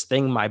 Here's this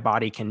thing my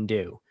body can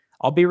do.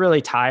 I'll be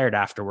really tired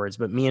afterwards,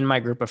 but me and my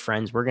group of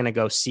friends, we're going to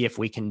go see if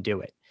we can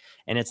do it.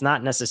 And it's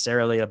not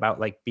necessarily about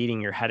like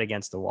beating your head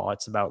against the wall.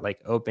 It's about like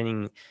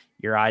opening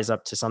your eyes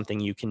up to something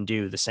you can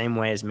do, the same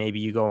way as maybe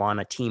you go on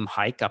a team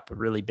hike up a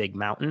really big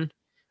mountain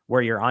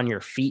where you're on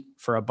your feet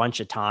for a bunch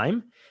of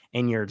time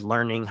and you're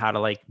learning how to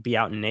like be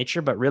out in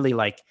nature. But really,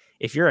 like,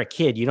 if you're a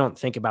kid, you don't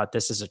think about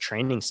this as a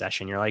training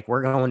session. You're like,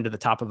 we're going to the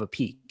top of a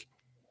peak.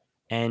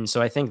 And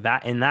so I think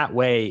that in that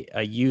way,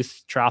 a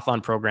youth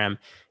triathlon program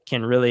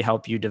can really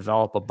help you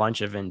develop a bunch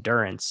of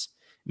endurance.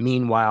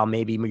 Meanwhile,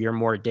 maybe your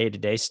more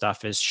day-to-day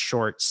stuff is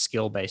short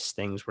skill-based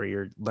things where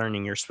you're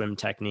learning your swim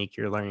technique,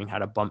 you're learning how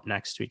to bump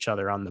next to each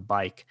other on the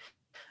bike,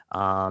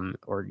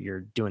 or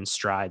you're doing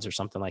strides or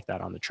something like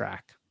that on the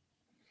track.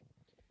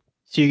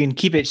 So you can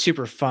keep it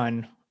super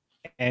fun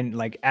and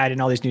like add in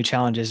all these new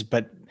challenges,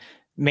 but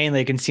mainly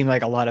it can seem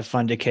like a lot of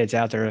fun to kids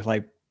out there,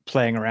 like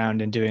playing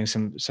around and doing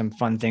some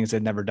fun things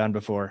they've never done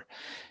before.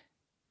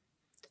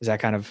 Is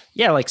that kind of?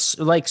 Yeah, like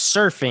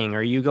surfing,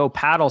 or you go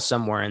paddle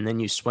somewhere and then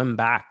you swim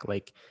back.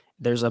 Like,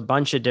 there's a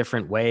bunch of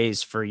different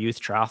ways for youth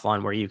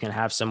triathlon where you can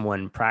have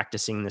someone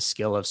practicing the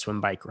skill of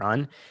swim, bike,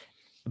 run,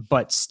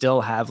 but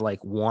still have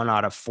like 1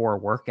 out of 4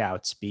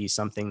 workouts be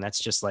something that's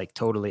just like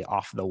totally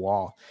off the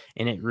wall.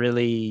 And it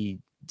really,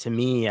 to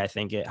me, I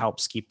think it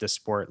helps keep the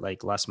sport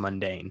like less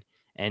mundane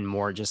and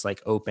more just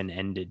like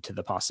open-ended to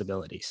the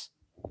possibilities.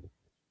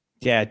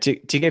 Yeah, to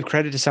give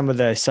credit to some of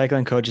the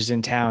cycling coaches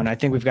in town, I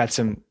think we've got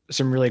some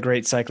really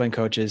great cycling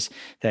coaches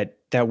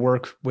that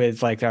work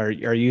with like our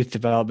youth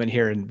development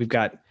here, and we've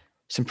got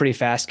some pretty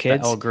fast The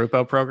kids. El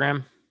Grupo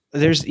program.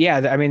 There's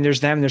I mean, there's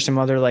them. There's some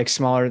other like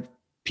smaller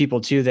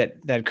people too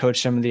that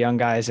coach some of the young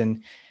guys,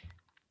 and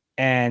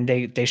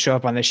they show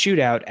up on the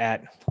shootout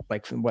at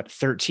like what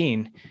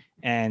 13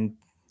 and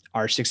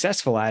are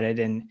successful at it.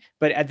 And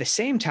but at the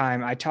same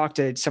time, I talked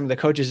to some of the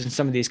coaches and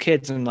some of these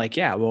kids, and like,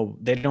 yeah, well,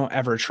 they don't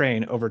ever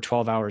train over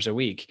 12 hours a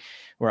week.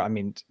 Where I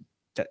mean,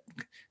 that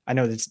I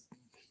know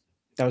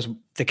that was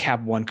the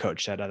Cap One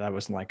coach said that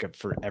wasn't like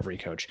for every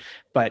coach,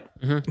 but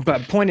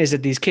but point is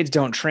that these kids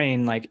don't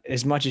train like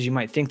as much as you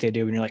might think they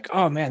do. And you're like,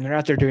 oh man, they're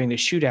out there doing the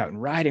shootout and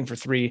riding for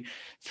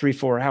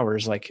 4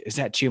 hours. Like, is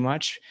that too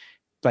much?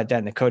 But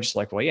then the coach is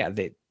like, well, yeah,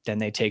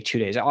 they take 2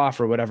 days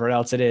off or whatever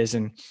else it is.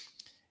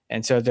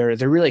 And so they're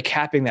really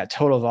capping that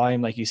total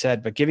volume, like you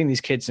said, but giving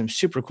these kids some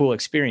super cool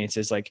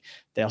experiences. Like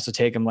they also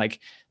take them like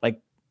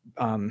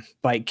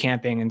bike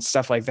camping and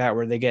stuff like that,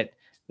 where they get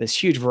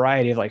this huge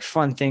variety of like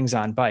fun things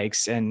on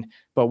bikes.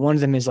 But one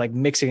of them is like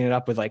mixing it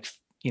up with like,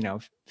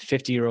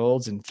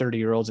 50-year-olds and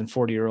 30-year-olds and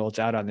 40-year-olds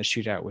out on the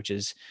shootout, which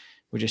is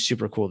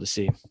super cool to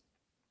see.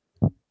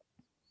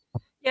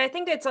 Yeah, I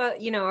think it's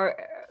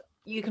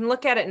you can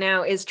look at it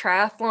now. Is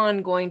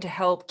triathlon going to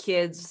help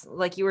kids,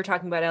 like you were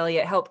talking about,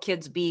 Elliot, help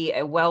kids be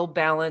a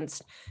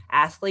well-balanced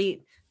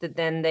athlete that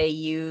then they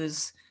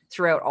use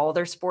throughout all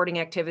their sporting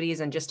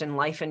activities and just in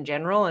life in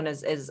general? And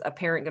is a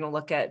parent going to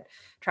look at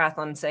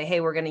triathlon and say,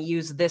 hey, we're going to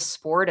use this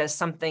sport as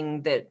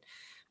something that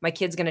my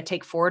kid's going to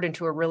take forward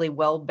into a really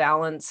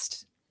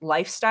well-balanced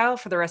lifestyle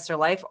for the rest of their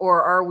life?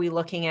 Or are we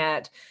looking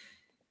at,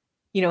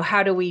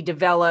 how do we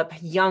develop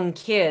young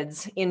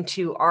kids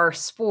into our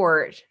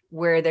sport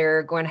where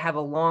they're going to have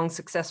a long,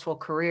 successful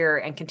career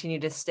and continue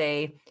to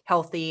stay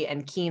healthy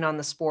and keen on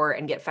the sport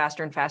and get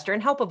faster and faster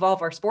and help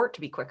evolve our sport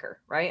to be quicker,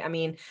 right? I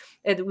mean,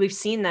 we've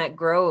seen that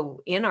grow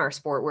in our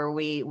sport where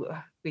we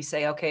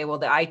say, okay, well,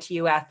 the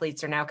ITU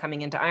athletes are now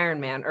coming into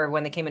Ironman, or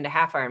when they came into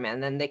half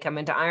Ironman, then they come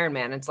into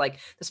Ironman. It's like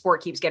the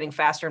sport keeps getting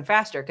faster and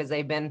faster because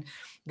they've been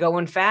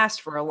going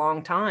fast for a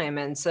long time.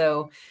 And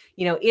so,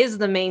 is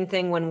the main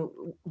thing, when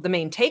the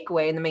main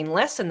takeaway and the main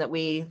lesson that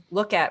we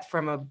look at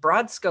from a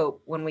broad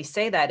scope when we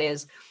say that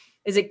is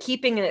it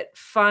keeping it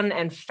fun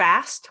and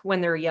fast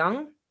when they're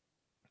young?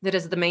 That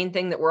is the main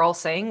thing that we're all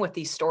saying with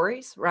these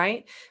stories,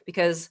 right?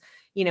 Because,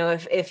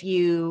 if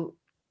you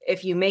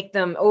make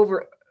them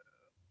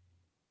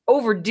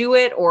overdo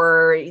it,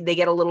 or they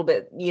get a little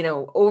bit,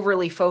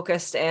 overly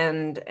focused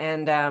and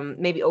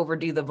maybe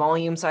overdo the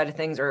volume side of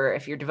things, or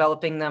if you're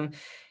developing them,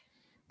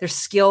 their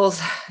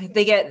skills,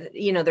 they get,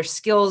 their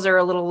skills are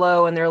a little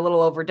low and they're a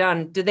little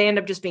overdone, do they end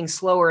up just being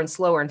slower and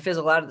slower and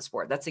fizzle out of the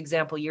sport? That's the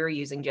example you're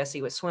using,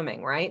 Jesse, with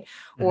swimming, right?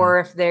 Mm-hmm. Or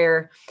if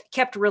they're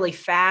kept really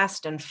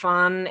fast and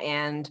fun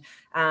and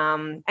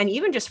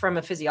even just from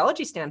a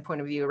physiology standpoint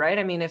of view, right?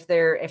 I mean, if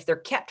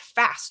they're kept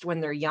fast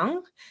when they're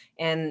young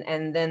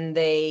and then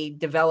they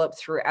develop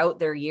throughout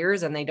their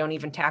years and they don't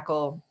even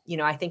tackle,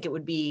 I think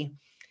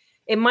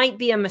it might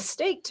be a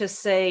mistake to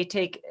say,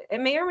 it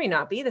may or may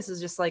not be, this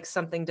is just like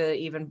something to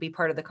even be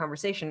part of the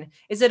conversation.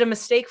 Is it a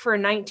mistake for a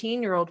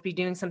 19-year-old to be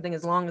doing something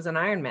as long as an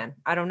Ironman?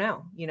 I don't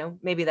know.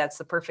 Maybe that's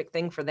the perfect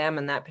thing for them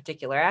and that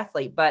particular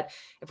athlete. But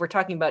if we're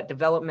talking about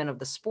development of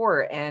the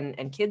sport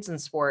and kids in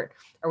sport,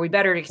 are we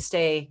better to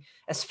stay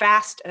as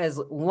fast,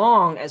 as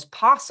long as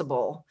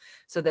possible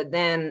so that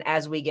then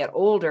as we get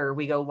older,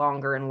 we go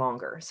longer and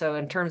longer? So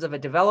in terms of a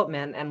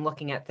development and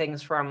looking at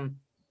things from,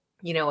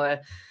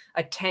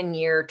 a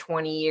 10-year,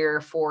 20-year,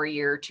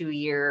 4-year,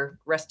 2-year,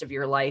 rest of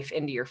your life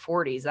into your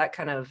 40s, that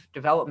kind of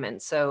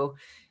development. So,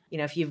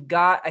 if you've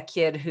got a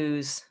kid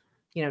who's,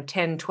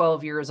 10,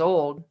 12 years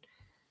old,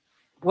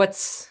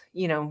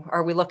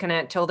 are we looking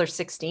at till they're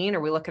 16? Are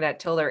we looking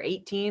at till they're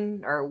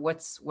 18? Or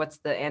what's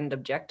the end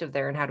objective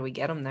there and how do we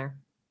get them there?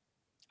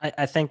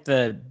 I think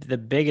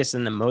the biggest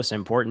and the most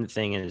important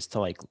thing is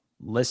to like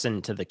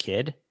listen to the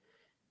kid,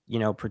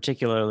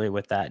 particularly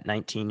with that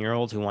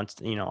 19-year-old who wants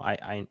to,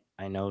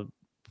 I know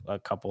a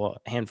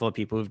handful of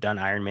people who've done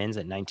Ironmans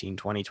at 19,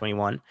 20,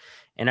 21.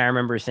 And I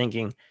remember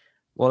thinking,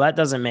 well, that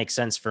doesn't make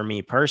sense for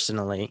me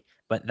personally,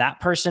 but that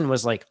person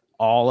was like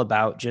all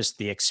about just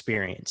the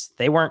experience.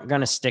 They weren't going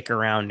to stick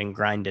around and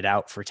grind it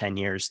out for 10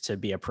 years to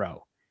be a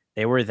pro.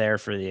 They were there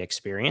for the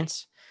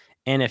experience.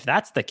 And if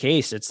that's the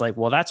case, it's like,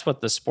 well, that's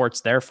what the sport's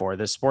there for.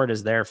 The sport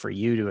is there for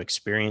you to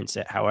experience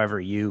it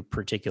however you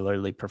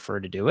particularly prefer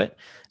to do it.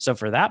 So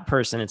for that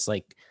person, it's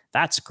like,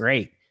 that's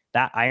great.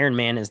 That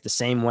Ironman is the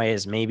same way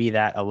as maybe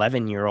that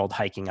 11-year-old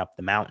hiking up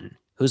the mountain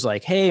who's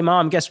like, hey,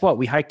 mom, guess what?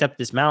 We hiked up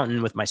this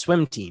mountain with my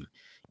swim team,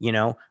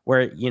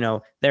 where,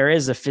 there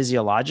is a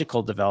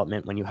physiological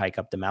development when you hike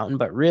up the mountain,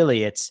 but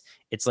really it's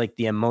like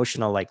the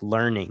emotional, like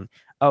learning,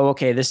 oh,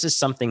 okay, this is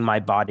something my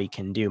body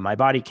can do. My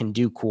body can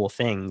do cool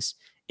things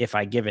if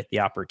I give it the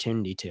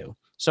opportunity to.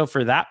 So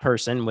for that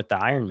person with the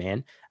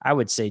Ironman, I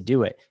would say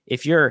do it.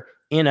 If you're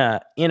in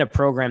a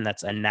program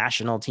that's a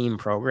national team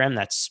program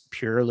that's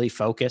purely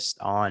focused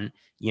on,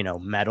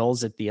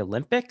 medals at the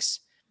Olympics,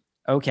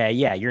 okay,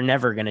 yeah, you're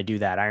never going to do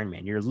that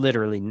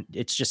Ironman.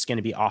 It's just going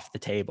to be off the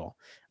table.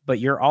 But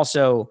you're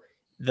also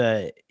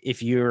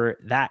if you're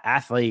that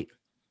athlete,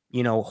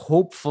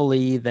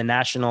 hopefully the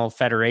national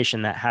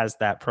federation that has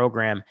that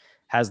program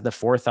has the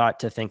forethought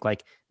to think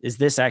like, is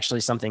this actually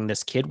something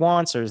this kid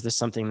wants, or is this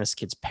something this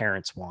kid's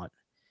parents want?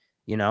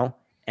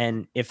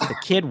 And if the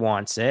kid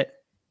wants it,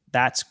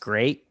 that's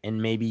great.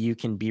 And maybe you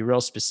can be real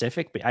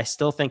specific, but I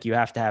still think you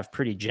have to have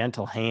pretty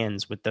gentle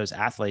hands with those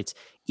athletes.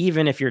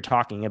 Even if you're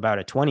talking about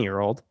a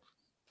 20-year-old,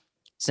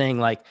 saying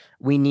like,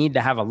 we need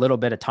to have a little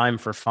bit of time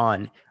for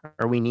fun,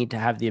 or we need to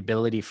have the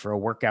ability for a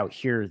workout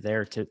here or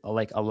there to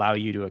like allow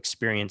you to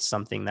experience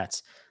something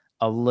that's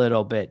a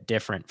little bit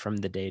different from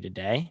the day to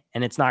day.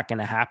 And it's not going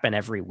to happen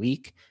every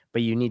week,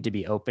 but you need to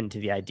be open to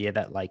the idea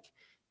that like,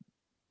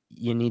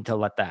 you need to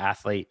let the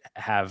athlete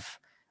have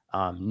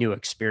new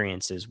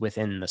experiences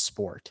within the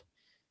sport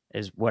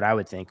is what I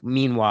would think.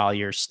 Meanwhile,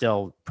 you're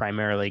still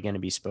primarily going to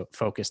be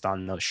focused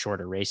on those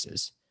shorter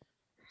races.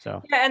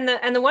 So yeah,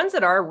 and the ones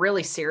that are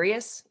really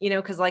serious,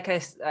 because like I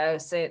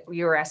said,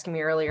 you were asking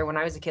me earlier, when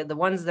I was a kid, the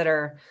ones that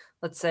are,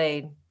 let's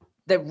say,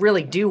 that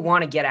really do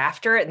want to get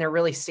after it and they're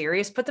really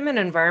serious, put them in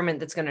an environment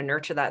that's going to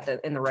nurture that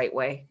in the right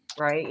way,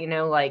 right?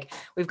 Like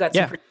we've got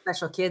some pretty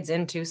special kids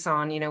in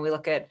Tucson. We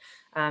look at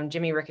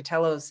Jimmy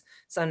Riccatello's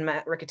son,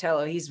 Matt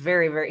Riccatello. He's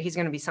he's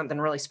going to be something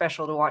really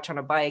special to watch on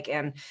a bike,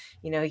 and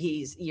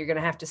you're going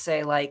to have to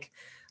say like,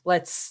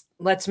 let's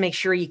make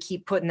sure you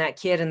keep putting that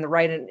kid in the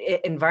right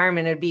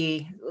environment. It'd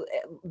be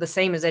the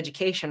same as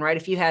education, right?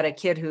 If you had a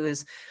kid who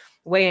is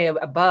way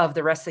above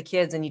the rest of the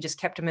kids and you just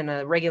kept him in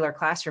a regular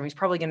classroom, he's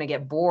probably going to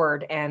get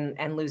bored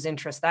and lose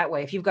interest that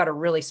way. If you've got a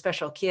really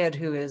special kid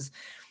who is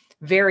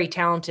very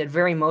talented,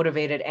 very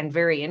motivated, and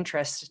very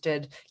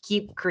interested,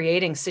 keep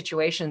creating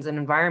situations and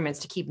environments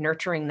to keep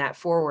nurturing that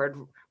forward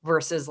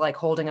versus like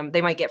holding them.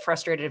 They might get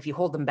frustrated if you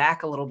hold them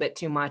back a little bit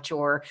too much,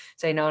 or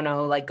say, no,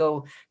 like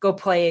go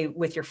play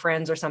with your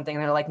friends or something.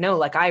 And they're like, no,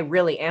 like I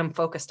really am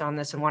focused on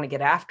this and want to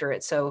get after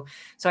it. So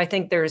I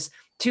think there's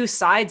two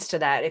sides to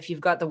that. If you've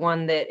got the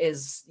one that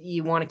is,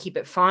 you want to keep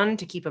it fun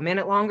to keep them in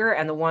it longer,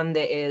 and the one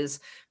that is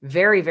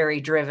very,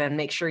 very driven,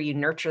 make sure you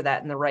nurture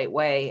that in the right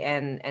way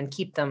and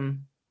keep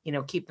them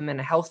in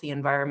a healthy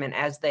environment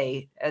as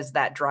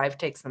that drive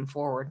takes them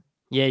forward.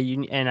 Yeah.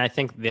 And I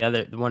think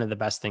one of the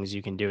best things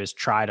you can do is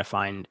try to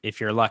find,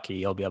 if you're lucky,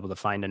 you'll be able to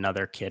find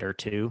another kid or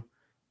two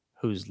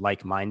who's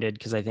like-minded.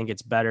 Cause I think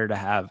it's better to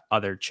have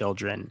other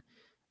children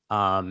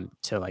to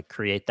like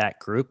create that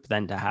group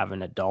than to have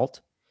an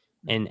adult.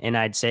 And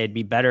I'd say it'd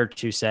be better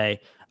to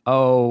say,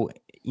 oh,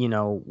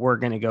 we're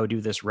going to go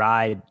do this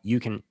ride. You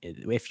can,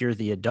 if you're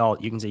the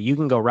adult, you can say, you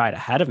can go ride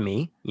ahead of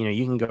me.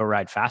 You can go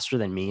ride faster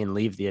than me and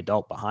leave the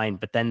adult behind.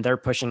 But then they're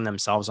pushing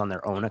themselves on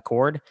their own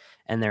accord,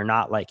 and they're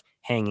not like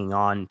hanging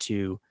on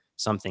to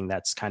something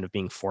that's kind of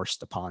being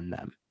forced upon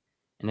them.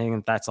 And I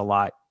think that's a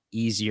lot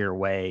easier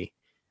way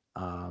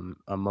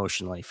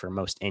emotionally for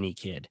most any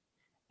kid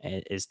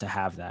is to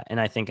have that. And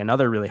I think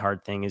another really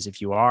hard thing is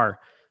if you are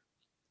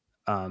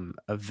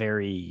a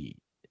very,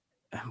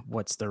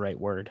 what's the right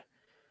word?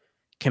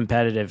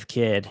 Competitive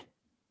kid,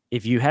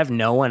 if you have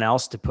no one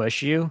else to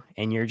push you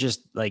and you're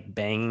just like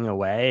banging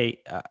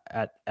away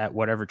at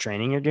whatever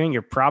training you're doing,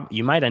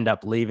 you might end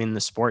up leaving the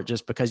sport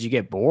just because you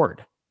get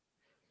bored.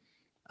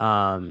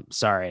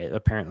 Sorry,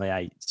 apparently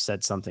I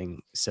said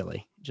something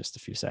silly just a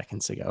few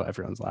seconds ago.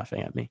 Everyone's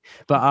laughing at me,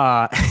 but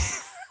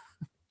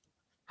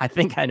I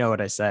think I know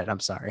what I said. I'm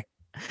sorry.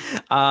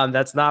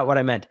 That's not what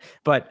I meant.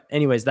 But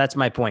anyways, that's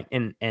my point.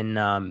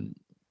 And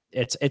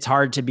it's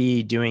hard to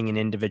be doing an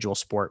individual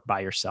sport by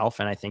yourself.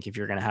 And I think if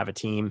you're going to have a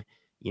team,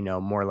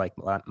 more like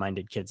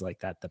minded kids like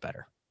that, the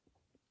better.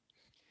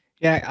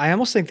 Yeah, I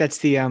almost think that's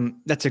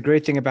that's a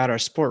great thing about our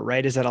sport,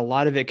 right? Is that a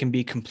lot of it can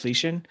be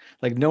completion.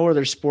 Like no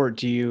other sport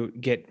do you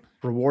get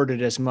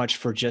rewarded as much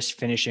for just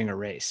finishing a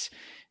race.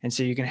 And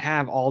so you can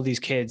have all these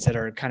kids that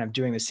are kind of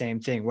doing the same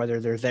thing, whether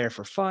they're there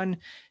for fun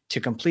to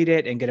complete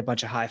it and get a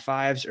bunch of high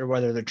fives, or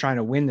whether they're trying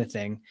to win the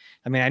thing.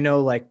 I mean, I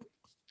know like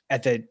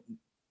at the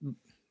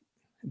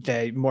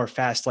more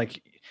fast,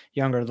 like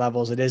younger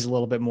levels, it is a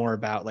little bit more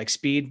about like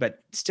speed, but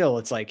still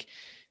it's like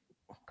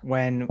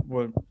when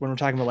we're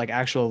talking about like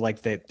actual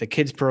like the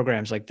kids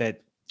programs like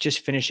that,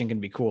 just finishing can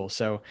be cool.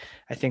 So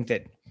I think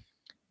that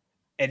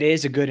it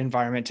is a good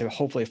environment to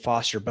hopefully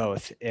foster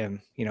both in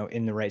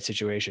the right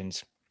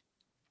situations.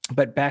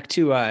 But back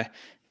to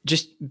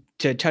just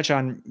to touch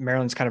on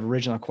Marilyn's kind of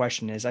original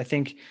question, is I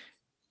think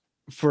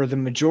for the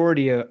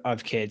majority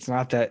of kids,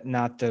 not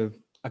the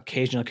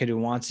occasional kid who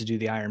wants to do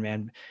the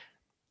Ironman,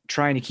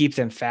 trying to keep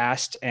them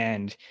fast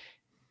and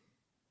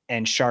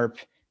sharp,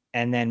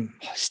 and then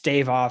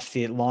stave off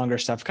the longer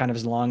stuff kind of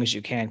as long as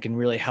you can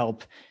really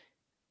help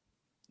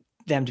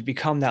them to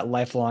become that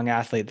lifelong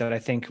athlete that I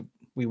think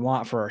we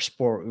want for our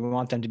sport. We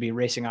want them to be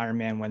racing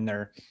Ironman when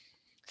they're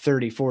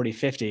 30, 40,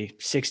 50,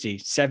 60,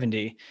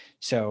 70.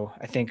 So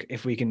I think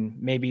if we can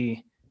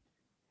maybe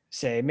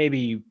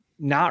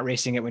not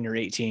racing it when you're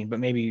 18, but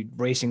maybe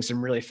racing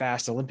some really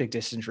fast Olympic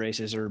distance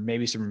races, or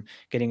maybe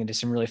getting into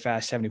some really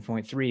fast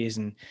 70.3s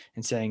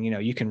and saying,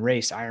 you can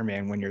race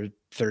Ironman when you're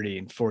 30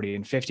 and 40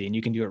 and 50, and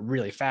you can do it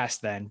really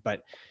fast then,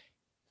 but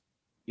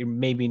you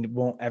maybe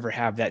won't ever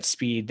have that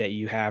speed that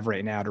you have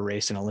right now to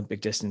race an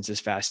Olympic distance as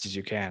fast as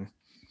you can.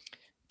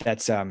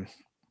 That's I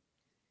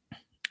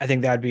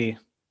think that'd be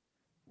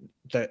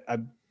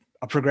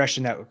a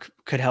progression that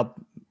could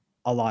help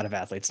a lot of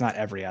athletes, not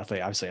every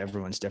athlete. Obviously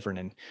everyone's different.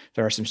 And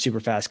there are some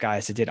super fast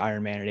guys that did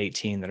Ironman at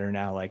 18 that are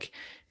now like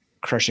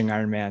crushing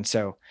Ironman.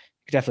 So you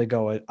could definitely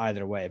go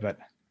either way, but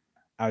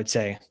I would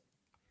say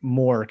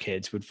more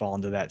kids would fall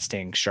into that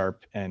staying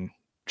sharp and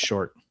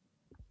short.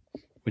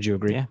 Would you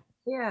agree? Yeah.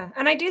 Yeah.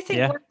 And I do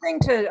think one thing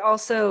to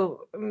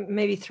also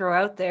maybe throw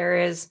out there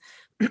is,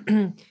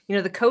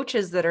 the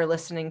coaches that are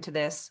listening to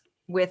this,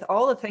 with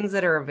all the things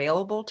that are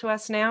available to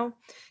us now,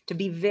 to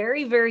be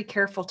very, very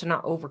careful to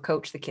not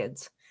overcoach the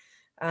kids.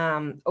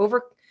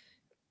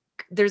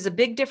 There's a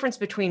big difference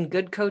between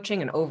good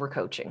coaching and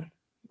overcoaching,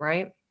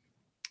 right?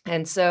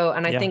 And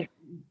I think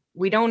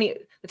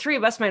the three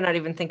of us might not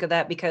even think of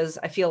that, because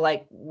I feel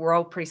like we're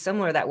all pretty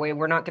similar that way.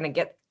 We're not going to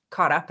get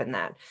caught up in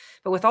that.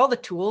 But with all the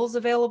tools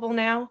available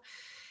now,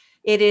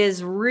 it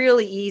is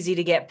really easy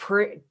to get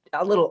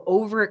a little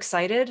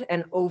overexcited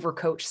and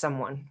overcoach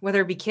someone,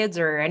 whether it be kids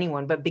or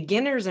anyone, but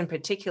beginners in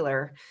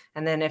particular.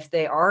 And then if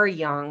they are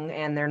young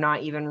and they're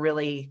not even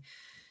really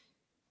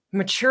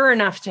mature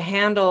enough to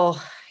handle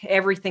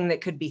everything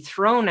that could be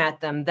thrown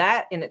at them,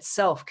 that in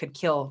itself could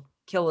kill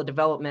the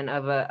development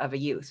of a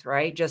youth,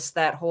 right? Just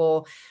that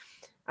whole,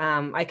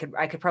 I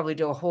could probably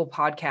do a whole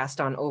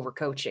podcast on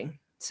overcoaching.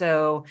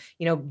 So,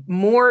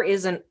 more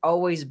isn't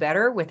always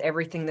better with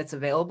everything that's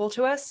available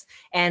to us,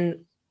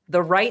 and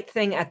the right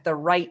thing at the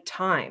right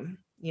time.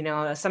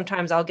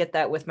 Sometimes I'll get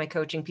that with my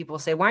coaching. People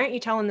say, why aren't you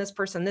telling this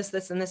person this, and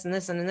this, and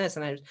this, and this?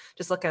 And I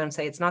just look at them and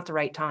say, it's not the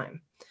right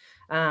time.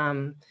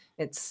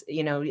 It's,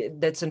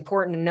 that's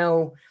important to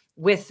know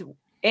with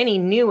any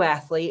new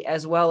athlete,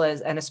 as well as,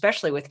 and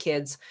especially with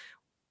kids.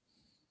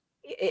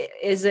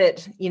 Is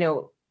it,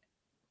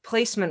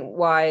 placement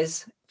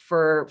wise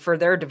for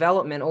their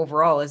development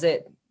overall, is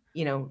it,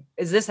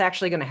 is this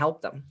actually going to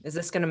help them? Is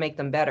this going to make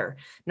them better?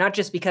 Not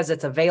just because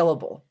it's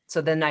available,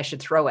 so then I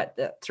should throw it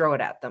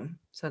at them.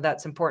 So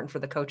that's important for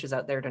the coaches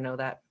out there to know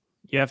that.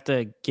 You have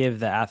to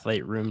give the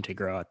athlete room to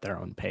grow at their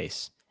own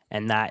pace.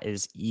 And that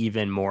is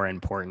even more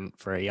important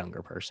for a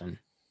younger person.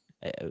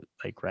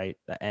 Right.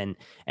 And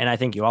I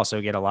think you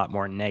also get a lot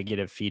more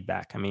negative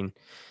feedback. I mean,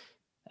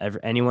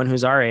 anyone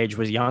who's our age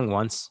was young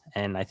once.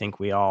 And I think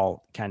we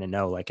all kind of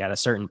know, like, at a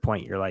certain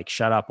point, you're like,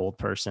 shut up, old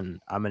person.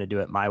 I'm going to do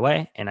it my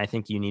way. And I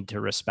think you need to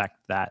respect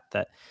that,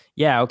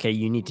 yeah, okay,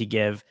 you need to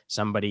give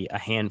somebody a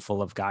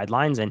handful of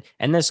guidelines.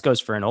 And this goes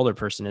for an older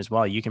person as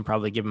well. You can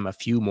probably give them a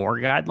few more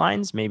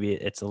guidelines. Maybe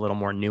it's a little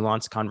more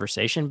nuanced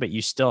conversation, but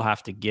you still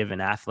have to give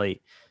an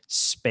athlete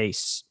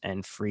space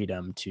and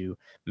freedom to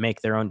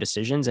make their own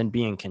decisions and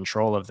be in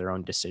control of their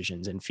own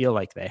decisions and feel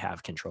like they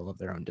have control of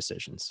their own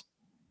decisions.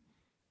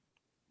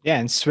 Yeah,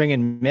 and swing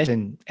and miss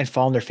and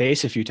fall on their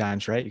face a few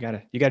times, right? You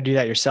gotta do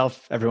that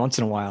yourself every once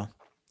in a while.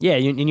 Yeah,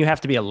 you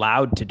have to be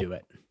allowed to do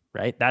it,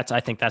 right?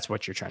 I think that's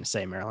what you're trying to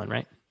say, Marilyn,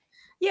 right?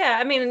 Yeah,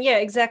 I mean, yeah,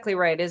 exactly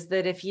right. Is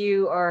that if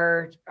you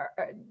are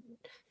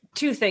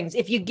two things,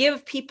 if you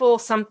give people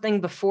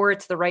something before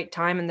it's the right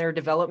time in their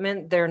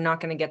development, they're not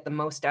going to get the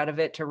most out of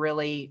it to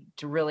really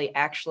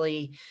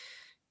actually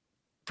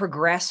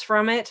progress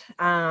from it,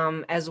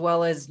 as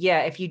well as, yeah,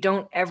 if you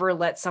don't ever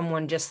let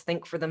someone just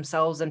think for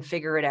themselves and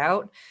figure it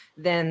out,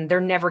 then they're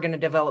never going to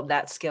develop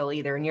that skill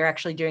either. And you're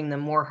actually doing them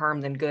more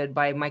harm than good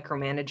by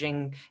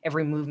micromanaging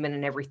every movement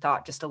and every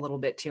thought just a little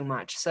bit too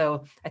much.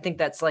 So I think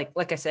that's like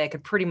I say, I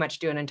could pretty much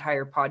do an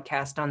entire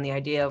podcast on the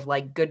idea of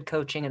like good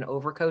coaching and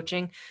over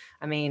coaching.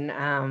 I mean,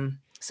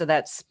 so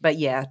that's, but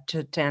yeah,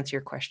 to answer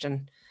your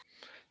question.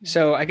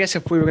 So I guess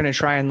if we were going to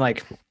try and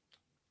like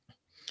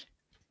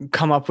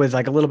come up with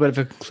like a little bit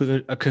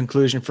of a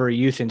conclusion for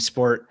youth in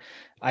sport,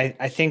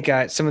 I think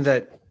some of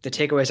the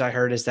takeaways I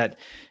heard is that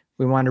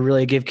we want to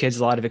really give kids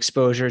a lot of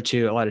exposure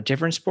to a lot of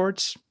different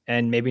sports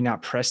and maybe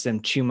not press them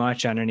too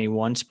much on any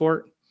one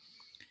sport.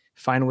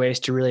 Find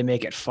ways to really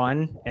make it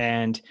fun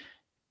and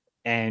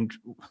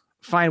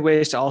find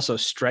ways to also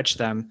stretch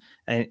them,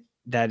 and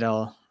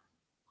that'll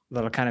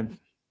kind of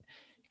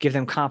give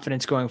them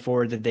confidence going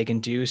forward that they can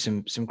do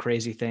some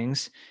crazy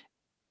things.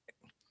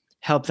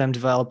 Help them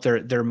develop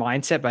their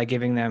mindset by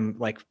giving them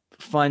like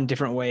fun,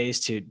 different ways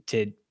to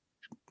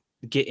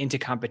get into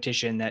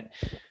competition that,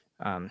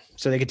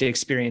 so they get to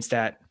experience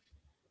that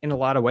in a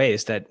lot of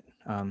ways that,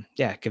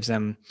 gives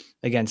them,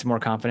 again, some more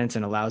confidence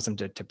and allows them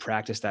to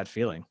practice that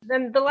feeling.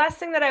 Then the last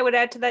thing that I would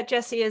add to that,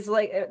 Jesse, is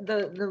like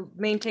the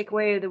main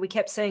takeaway that we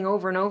kept saying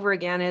over and over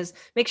again is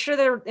make sure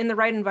they're in the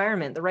right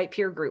environment, the right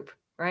peer group,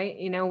 right?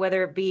 You know,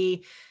 whether it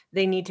be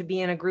they need to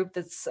be in a group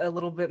that's a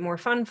little bit more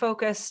fun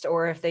focused,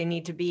 or if they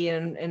need to be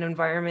in an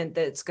environment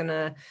that's going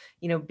to,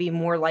 you know, be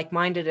more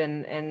like-minded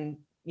and,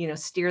 you know,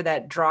 steer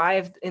that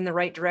drive in the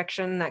right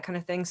direction, that kind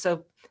of thing.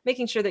 So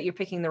making sure that you're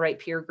picking the right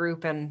peer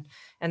group and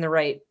the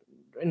right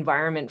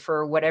environment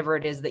for whatever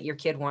it is that your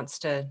kid wants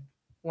to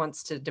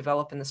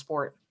develop in the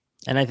sport.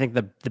 And I think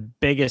the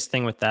biggest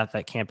thing with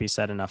that can't be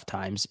said enough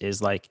times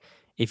is like,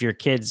 if your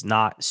kid's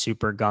not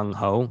super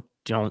gung-ho,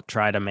 don't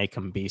try to make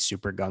them be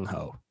super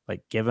gung-ho.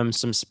 Like, give them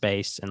some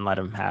space and let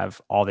them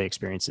have all the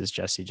experiences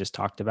Jesse just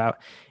talked about.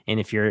 And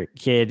if your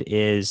kid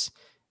is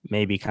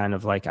maybe kind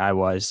of like I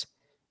was,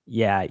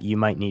 yeah, you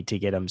might need to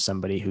get them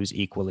somebody who's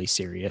equally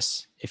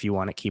serious if you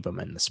want to keep them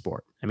in the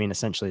sport. I mean,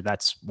 essentially,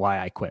 that's why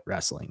I quit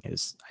wrestling,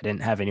 is I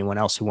didn't have anyone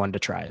else who wanted to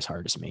try as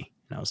hard as me.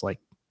 And I was like,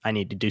 I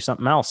need to do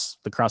something else.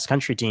 The cross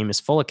country team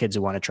is full of kids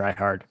who want to try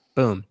hard.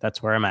 Boom,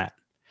 that's where I'm at.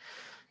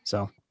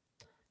 So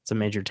it's a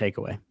major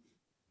takeaway.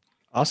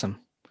 Awesome.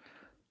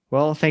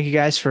 Well, thank you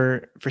guys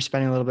for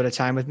spending a little bit of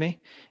time with me.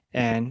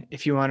 And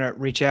if you want to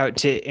reach out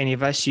to any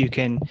of us, you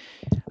can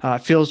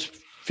feel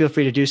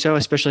free to do so,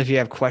 especially if you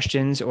have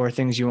questions or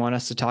things you want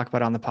us to talk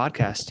about on the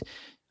podcast.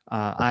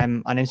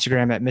 I'm on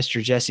Instagram at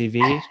Mr. Jesse V.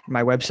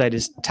 My website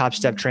is Top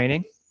Step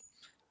Training.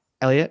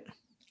 Elliot?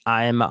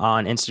 I'm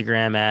on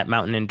Instagram at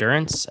Mountain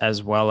Endurance,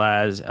 as well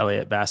as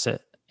Elliot Bassett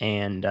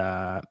and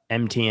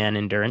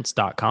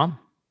mtnendurance.com.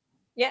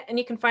 Yeah, and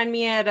you can find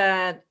me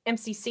at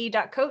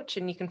mcc.coach,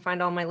 and you can find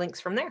all my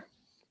links from there.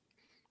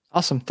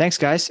 Awesome. Thanks,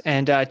 guys.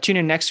 And tune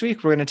in next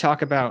week. We're going to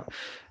talk about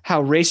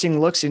how racing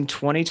looks in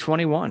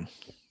 2021.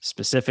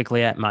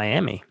 Specifically at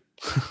Miami.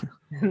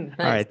 Nice.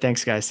 All right.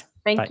 Thanks, guys.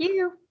 Thank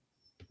you.